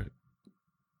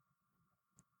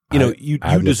 You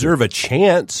deserve a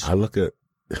chance. I look at,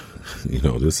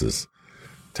 this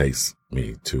takes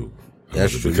me to.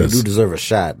 That's true. You do deserve a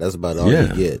shot. That's about all you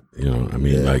get.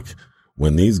 Like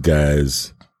when these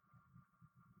guys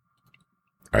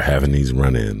are having these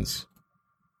run-ins,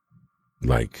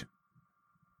 like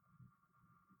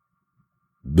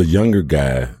the younger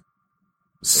guy,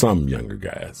 some younger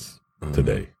guys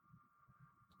today,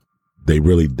 they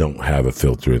really don't have a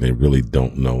filter and they really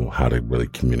don't know how to really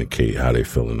communicate how they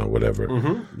feeling or whatever.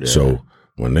 Mm-hmm. Yeah. So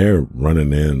when they're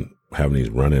running in, having these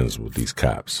run-ins with these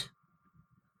cops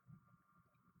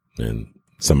and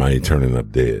somebody turning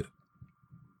up dead,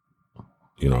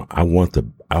 I want to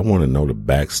know the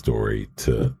backstory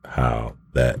to how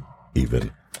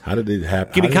did it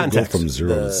happen? Give me context. Go from 0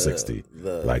 to 60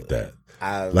 like that.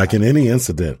 Like in any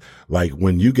incident, like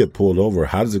when you get pulled over,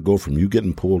 how does it go from you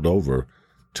getting pulled over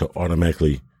to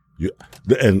automatically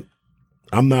and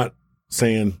I'm not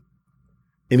saying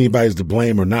anybody's to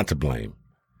blame or not to blame.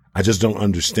 I just don't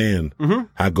understand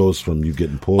how it goes from you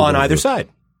getting pulled on over either side.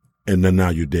 And then now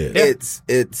you're dead. It's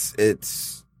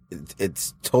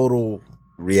total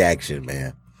reaction,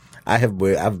 man. I've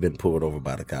been pulled over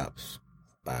by the cops,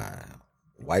 by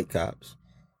white cops,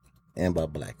 and by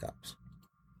black cops.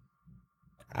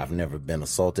 I've never been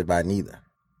assaulted by neither.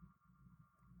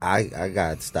 I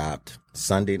got stopped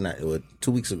Sunday night,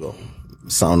 2 weeks ago,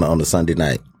 on the Sunday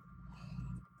night.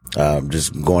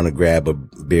 Just going to grab a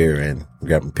beer and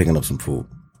picking up some food.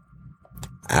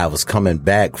 I was coming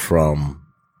back from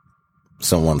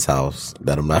someone's house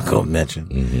that I'm not going to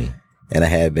mention. And I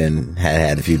had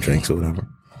had a few drinks or whatever.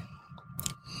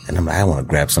 And I'm like, I want to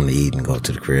grab something to eat and go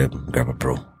to the crib and grab a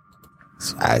brew.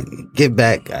 So I get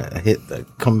back,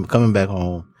 coming back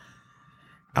home.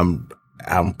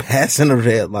 I'm passing a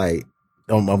red light.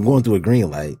 I'm going through a green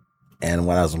light. And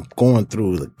when I was going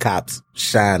through, the cops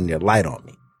shine their light on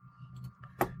me.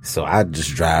 So I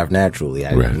just drive naturally.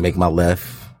 I make my left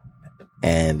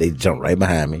and they jump right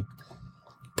behind me,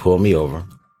 pull me over.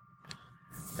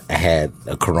 I had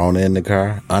a Corona in the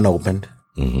car, unopened.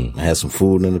 I had some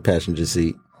food in the passenger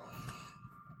seat.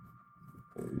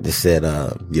 They said,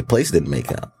 your place didn't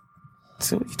make out. I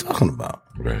said, what are you talking about?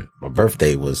 Right. My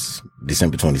birthday was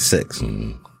December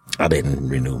 26th. I didn't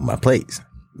renew my plates.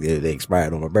 They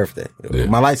expired on my birthday. Yeah.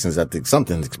 My license, I think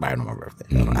something expired on my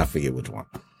birthday. I forget which one.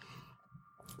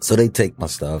 So they take my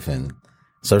stuff and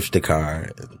search the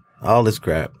car, and all this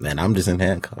crap, and I'm just in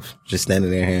handcuffs, just standing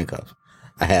there in handcuffs.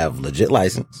 I have legit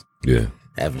license. Yeah.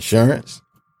 I have insurance.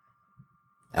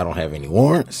 I don't have any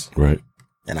warrants. Right.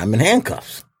 And I'm in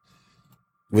handcuffs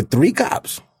with 3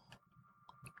 cops.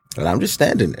 And I'm just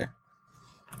standing there.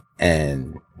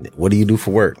 And what do you do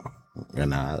for work?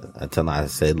 And I tell them, I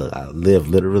say, look, I live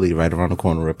literally right around the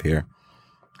corner up here.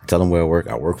 I tell them where I work.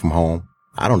 I work from home.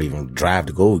 I don't even drive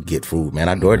to go get food, man.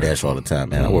 I DoorDash all the time,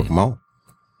 man. I work from home.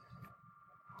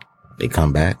 They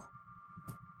come back.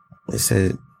 They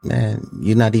said, man,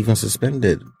 you're not even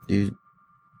suspended. You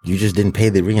just didn't pay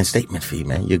the reinstatement fee,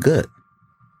 man. You're good.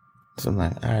 So I'm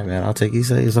like, all right, man, I'll take it. He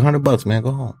said, it's $100, man.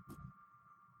 Go home.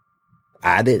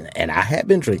 I didn't, and I had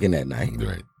been drinking that night.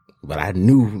 Right. But I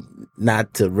knew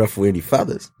not to ruffle any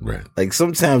feathers. Right. Like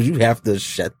sometimes you have to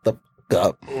shut the fuck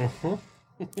up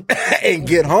and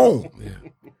get home. Yeah.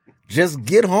 Just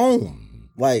get home.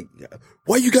 Like,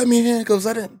 why you got me in handcuffs?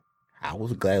 I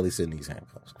was gladly sitting in these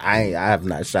handcuffs. I have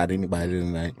not shot anybody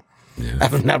tonight. Yeah. I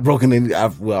have not broken any.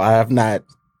 I have not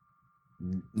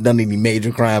done any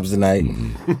major crimes tonight.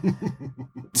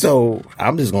 So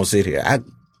I'm just gonna sit here.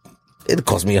 It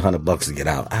cost me $100 to get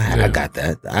out. I got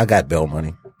that. I got bail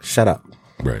money. Shut up.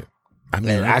 Right.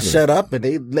 I shut up and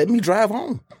they let me drive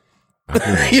home.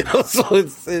 You know, so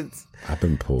it's. I've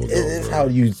been pulled over. It's how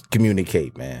you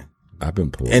communicate, man. I've been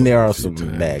pulled. And there over are some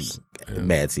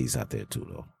bad seats out there too,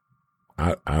 though.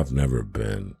 I've never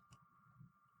been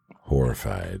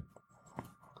horrified,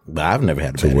 but I've never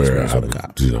had a bad where experience with the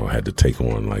cops. Had to take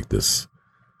on like this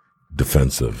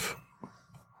defensive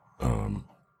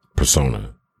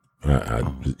persona.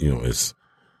 It's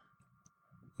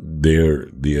they're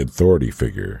the authority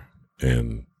figure,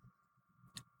 and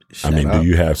do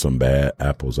you have some bad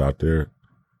apples out there?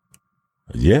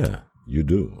 Yeah, you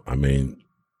do. I mean,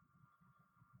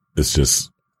 it's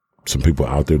just some people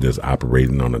out there that's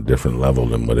operating on a different level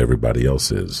than what everybody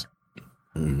else is.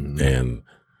 And,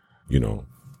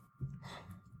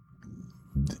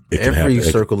 every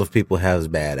circle of people has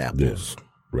bad apples. Yeah,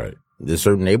 right. There's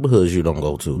certain neighborhoods you don't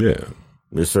go to. Yeah.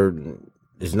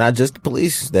 It's not just the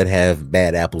police that have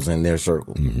bad apples in their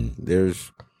circle.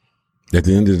 There's. At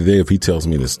the end of the day, if he tells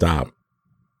me to stop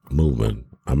moving,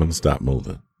 I'm going to stop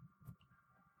moving.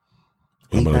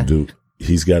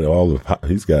 He's got all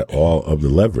of the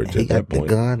leverage at that point. He got the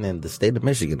gun and the state of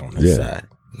Michigan on his side.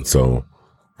 So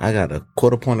I got a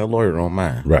court-appointed lawyer on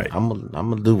mine. Right. I'm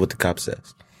gonna do what the cop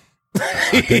says.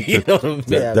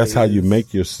 That's how you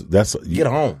make your. Get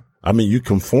home. I mean, you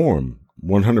conform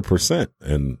 100%,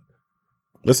 and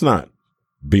it's not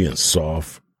being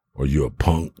soft or you a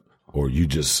punk or you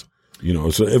just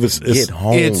So if it's get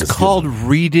home, it's called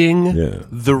reading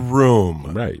the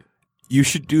room. Right. You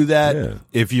should do that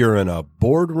if you're in a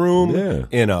boardroom,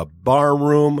 in a bar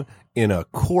room, in a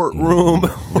courtroom,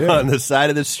 on the side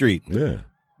of the street. Yeah.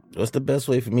 What's the best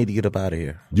way for me to get up out of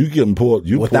here? You getting pulled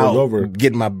over,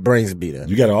 getting my brains beat in.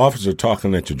 You got an officer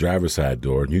talking at your driver's side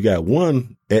door, and you got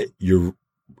one at your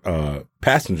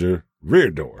passenger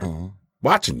rear door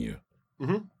watching you.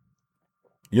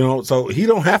 So he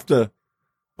don't have to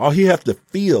All he have to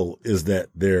feel is that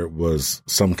there was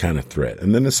some kind of threat,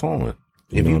 and then it's on.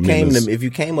 If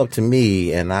you came up to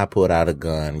me and I put out a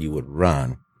gun, you would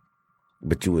run,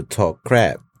 but you would talk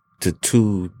crap to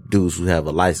two dudes who have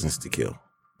a license to kill.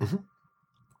 Mm-hmm.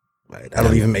 Like, that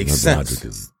don't even make sense. Logic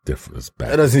is different. It's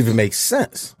that doesn't even make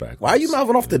sense. Why are you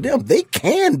mouthing off to them? They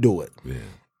can do it.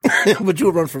 Yeah. But you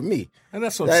would run from me. And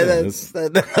that's what I'm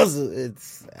saying.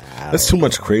 That's too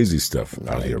much crazy stuff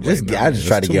out here right now. I just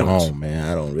try to get home,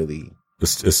 man. I don't really.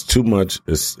 It's too much.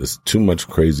 It's too much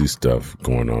crazy stuff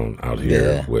going on out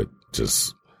here with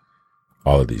just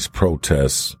all of these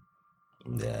protests.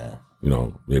 Yeah.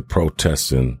 They're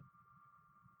protesting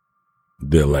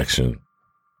the election.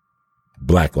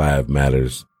 Black Lives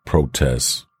Matters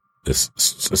protests.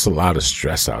 It's a lot of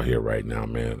stress out here right now,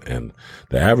 man. And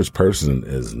the average person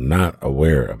is not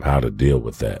aware of how to deal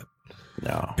with that.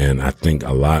 No. And I think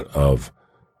a lot of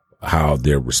how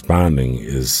they're responding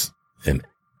is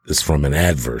from an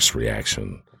adverse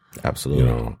reaction. Absolutely.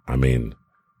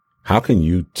 How can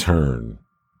you turn,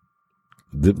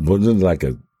 wasn't it like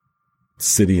a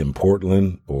city in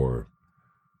Portland or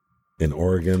in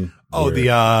Oregon? Oh,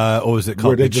 what was it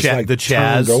called? The Chaz.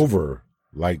 Turned over.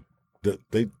 Like,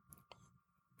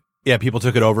 people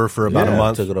took it over for about a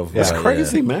month. Took it over. That's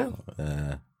crazy, man.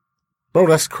 Bro,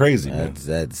 that's crazy, man.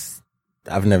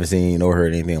 I've never seen or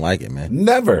heard anything like it, man.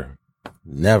 Never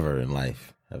in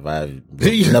life have I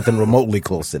nothing remotely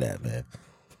close to that, man.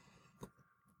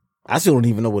 I still don't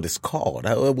even know what it's called.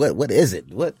 What is it?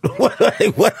 What?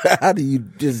 How do you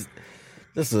just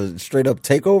a straight up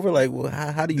takeover? Like,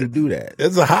 how do you do that?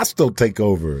 It's a hostile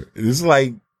takeover. It's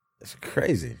like, it's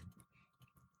crazy.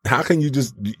 How can you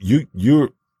just you're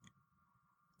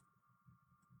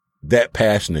that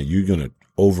passionate? You're gonna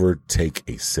overtake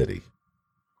a city.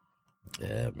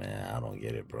 Yeah, man, I don't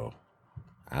get it, bro.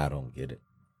 I don't get it.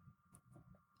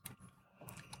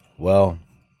 Well,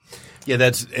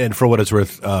 yeah, and for what it's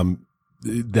worth,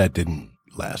 that didn't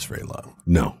last very long.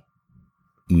 No.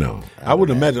 I would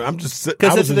imagine. I'm just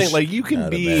because that's the thing. Like, you can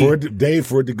be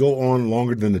for it to go on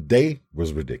longer than a day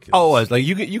was ridiculous. Oh, it's like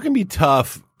you can be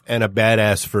tough and a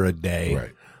badass for a day.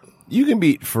 Right. You can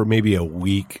be for maybe a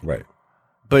week. Right.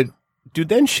 But dude,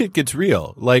 then shit gets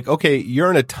real. Like, okay, you're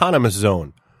in an autonomous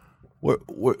zone. Where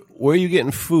are you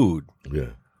getting food?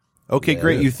 Yeah. Okay,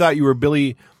 great. Yeah. You thought you were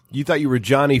Billy. You thought you were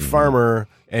Johnny Farmer,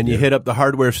 and you hit up the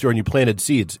hardware store and you planted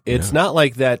seeds. It's not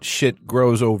like that shit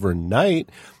grows overnight.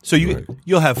 So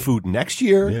you'll have food next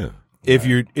year. Yeah. If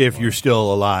you're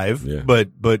still alive,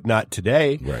 but not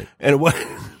today. Right. And what?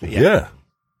 Yeah.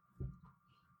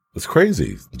 It's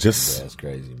crazy. That's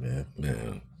crazy, man.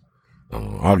 Yeah.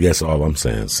 I guess all I'm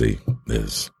saying,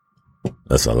 is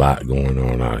there's a lot going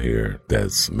on out here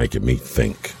that's making me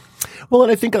think. Well,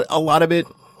 and I think a lot of it,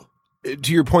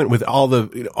 to your point, with all the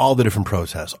different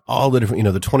protests, all the different,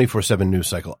 the 24/7 news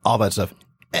cycle, all that stuff,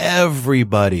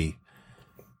 everybody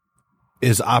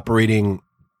is operating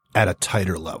at a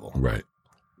tighter level. Right.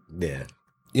 Yeah.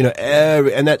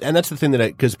 And that's the thing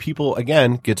because people,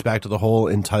 again, gets back to the whole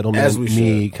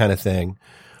entitlement kind of thing,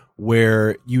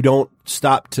 where you don't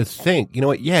stop to think, you know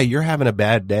what? Yeah, you're having a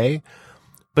bad day,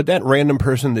 but that random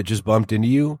person that just bumped into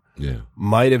you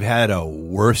might have had a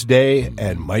worse day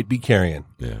and might be carrying.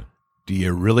 Yeah. Do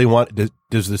you really want?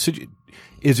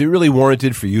 Is it really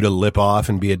warranted for you to lip off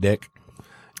and be a dick?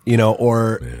 I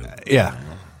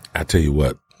tell you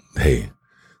what. Hey,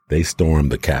 they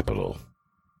stormed the Capitol,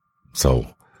 so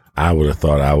I would have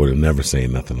thought I would have never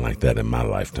seen nothing like that in my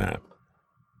lifetime.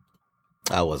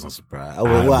 I wasn't surprised.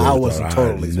 I wasn't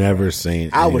totally surprised. Never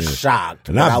seen. I was shocked.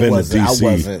 And I've been to DC. I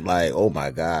wasn't like, oh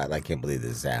my God, I can't believe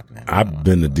this is happening. I've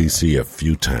been to DC a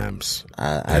few times.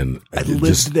 I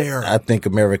lived there. I think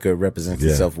America represents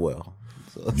itself well.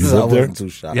 You lived there? Too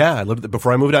shocked. Yeah, I lived there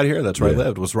before I moved out here. That's where I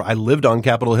lived. I lived on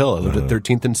Capitol Hill. I lived at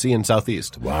 13th and C in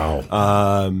Southeast.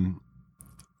 Wow.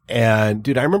 And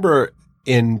dude, I remember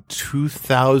in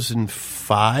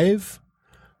 2005.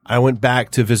 I went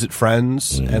back to visit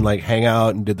friends and like hang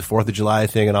out and did the 4th of July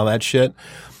thing and all that shit.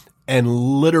 And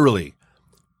literally,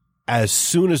 as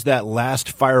soon as that last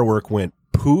firework went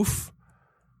poof,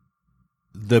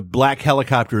 the black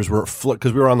helicopters were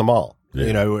because we were on the mall,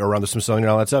 around the Smithsonian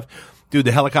and all that stuff. Dude,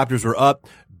 the helicopters were up,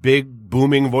 big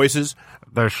booming voices.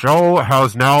 The show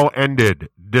has now ended.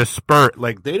 Disperse.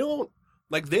 Like they don't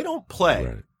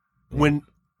play when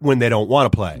they don't want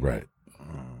to play. Right.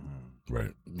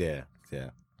 Right. Yeah.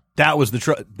 That was the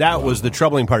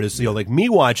troubling part is, like me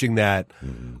watching that,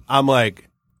 I'm like,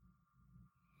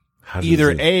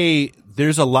 either A,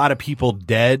 there's a lot of people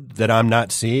dead that I'm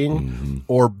not seeing,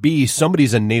 or B,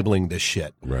 somebody's enabling this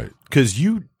shit. Right. Because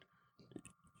you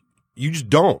just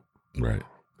don't. Right.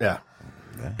 Yeah.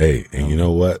 Okay. Hey, and you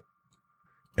know what?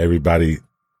 Everybody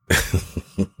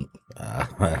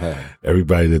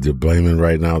that they're blaming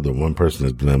right now, the one person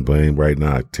that's been blamed right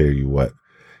now, I tell you what,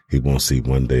 he won't see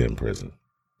one day in prison.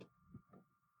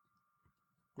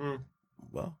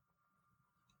 Well,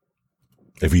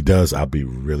 if he does, I'll be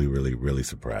really, really, really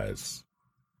surprised.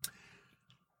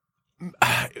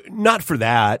 Not for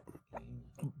that,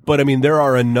 but I mean, there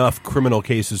are enough criminal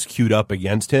cases queued up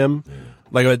against him. Yeah.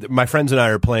 Like my friends and I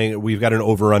are playing. We've got an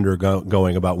over/under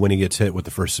going about when he gets hit with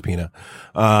the first subpoena,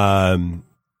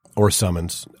 or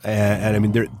summons. And I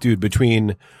mean, dude,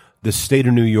 between the state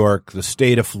of New York, the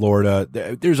state of Florida,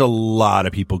 there's a lot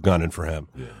of people gunning for him.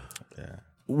 Yeah.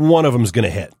 One of them's going to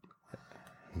hit.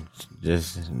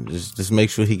 Just make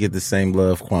sure he get the same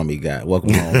love Kwame got.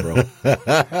 Welcome home, bro.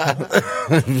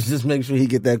 Just make sure he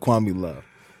get that Kwame love.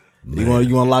 Man. You want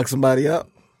to lock somebody up?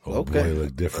 Oh, okay. Boy, he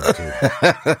look different too.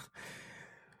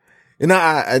 You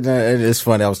know, it's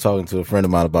funny. I was talking to a friend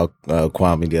of mine about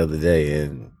Kwame the other day,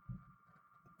 and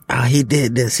he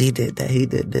did this, he did that, he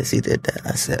did this, he did that.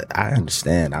 I said, I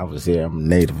understand. I was here. I'm a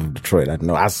native of Detroit. I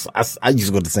know. I used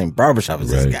to go to the same barbershop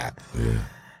as this guy. Yeah.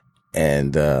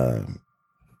 And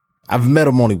I've met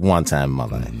him only one time in my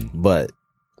life, but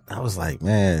I was like,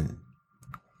 man,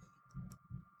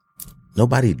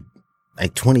 nobody,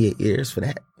 like 28 years for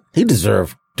that. He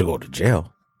deserved to go to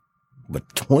jail, but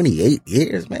 28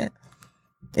 years, man,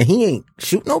 and he ain't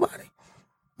shoot nobody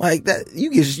like that.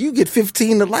 You get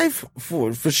 15 to life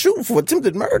for shooting for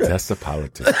attempted murder. That's the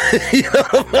politics. You know,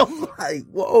 I'm like,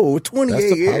 whoa, 28 years.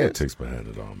 That's the politics behind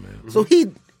it all, man. So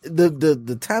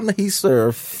the time that he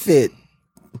served fit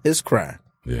his crime.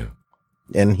 Yeah.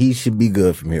 And he should be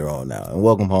good from here on out. And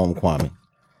welcome home, Kwame.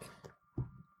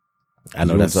 I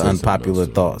know that's an unpopular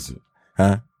thought.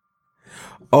 Huh?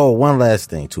 Oh, one last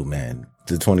thing too, man.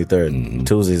 The 23rd. Mm-hmm.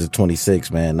 Tuesday's the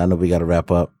 26th, man. I know we got to wrap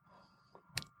up.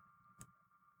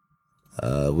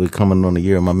 We're coming on the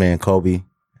year of my man Kobe.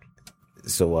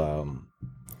 So,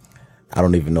 I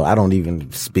don't even know. I don't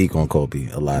even speak on Kobe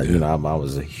a lot. Yeah. You know, I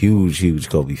was a huge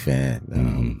Kobe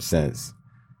fan, since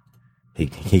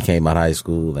he came out of high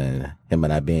school, and him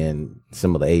and I being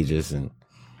similar ages, and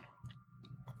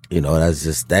you know, that's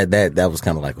just that was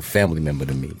kind of like a family member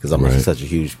to me, because I'm such a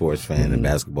huge sports fan and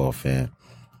basketball fan.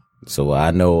 So I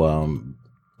know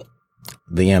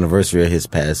the anniversary of his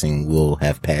passing will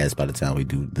have passed by the time we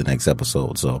do the next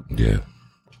episode. So yeah.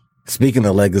 Speaking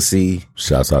of legacy,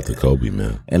 shouts out to Kobe,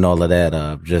 man, and all of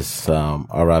that. Just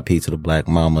R.I.P. to the Black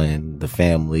Mama and the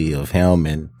family of him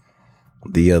and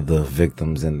the other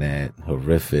victims in that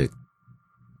horrific,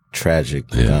 tragic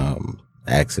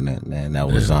accident, man. That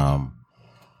was I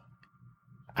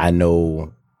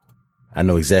know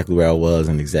exactly where I was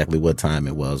and exactly what time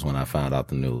it was when I found out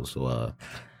the news. So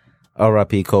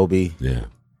R.I.P. Kobe. Yeah.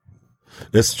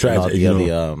 That's tragic.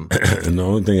 And the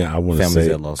only thing I want to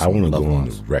say, I want to go on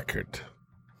the record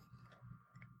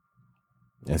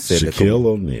and say Shaquille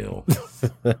O'Neal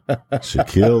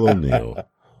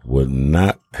would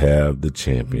not have the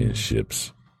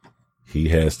championships he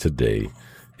has today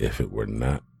if it were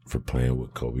not for playing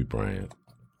with Kobe Bryant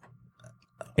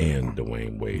and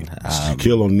Dwayne Wade.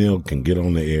 Shaquille O'Neal can get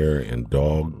on the air and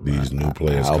dog these new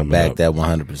players coming up. I'll back that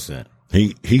 100%.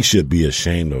 He should be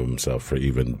ashamed of himself for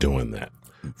even doing that.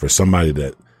 For somebody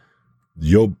that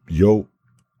your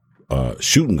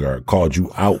shooting guard called you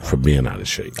out for being out of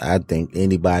shape. I think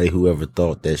anybody who ever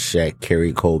thought that Shaq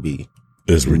carried Kobe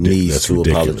needs to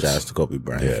apologize to Kobe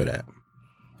Bryant for that.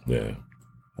 Yeah.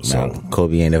 So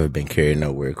Kobe ain't ever been carried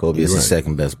nowhere. Kobe is the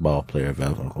second best ball player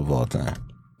of all time.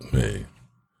 Hey.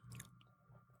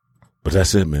 But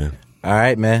that's it, man. All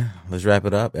right, man. Let's wrap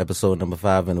it up. Episode number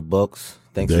 5 in the books.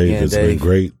 Thanks again, Dave. It's been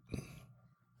great.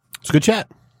 It's a good chat.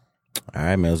 All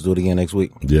right, man. Let's do it again next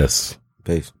week. Yes.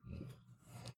 Peace.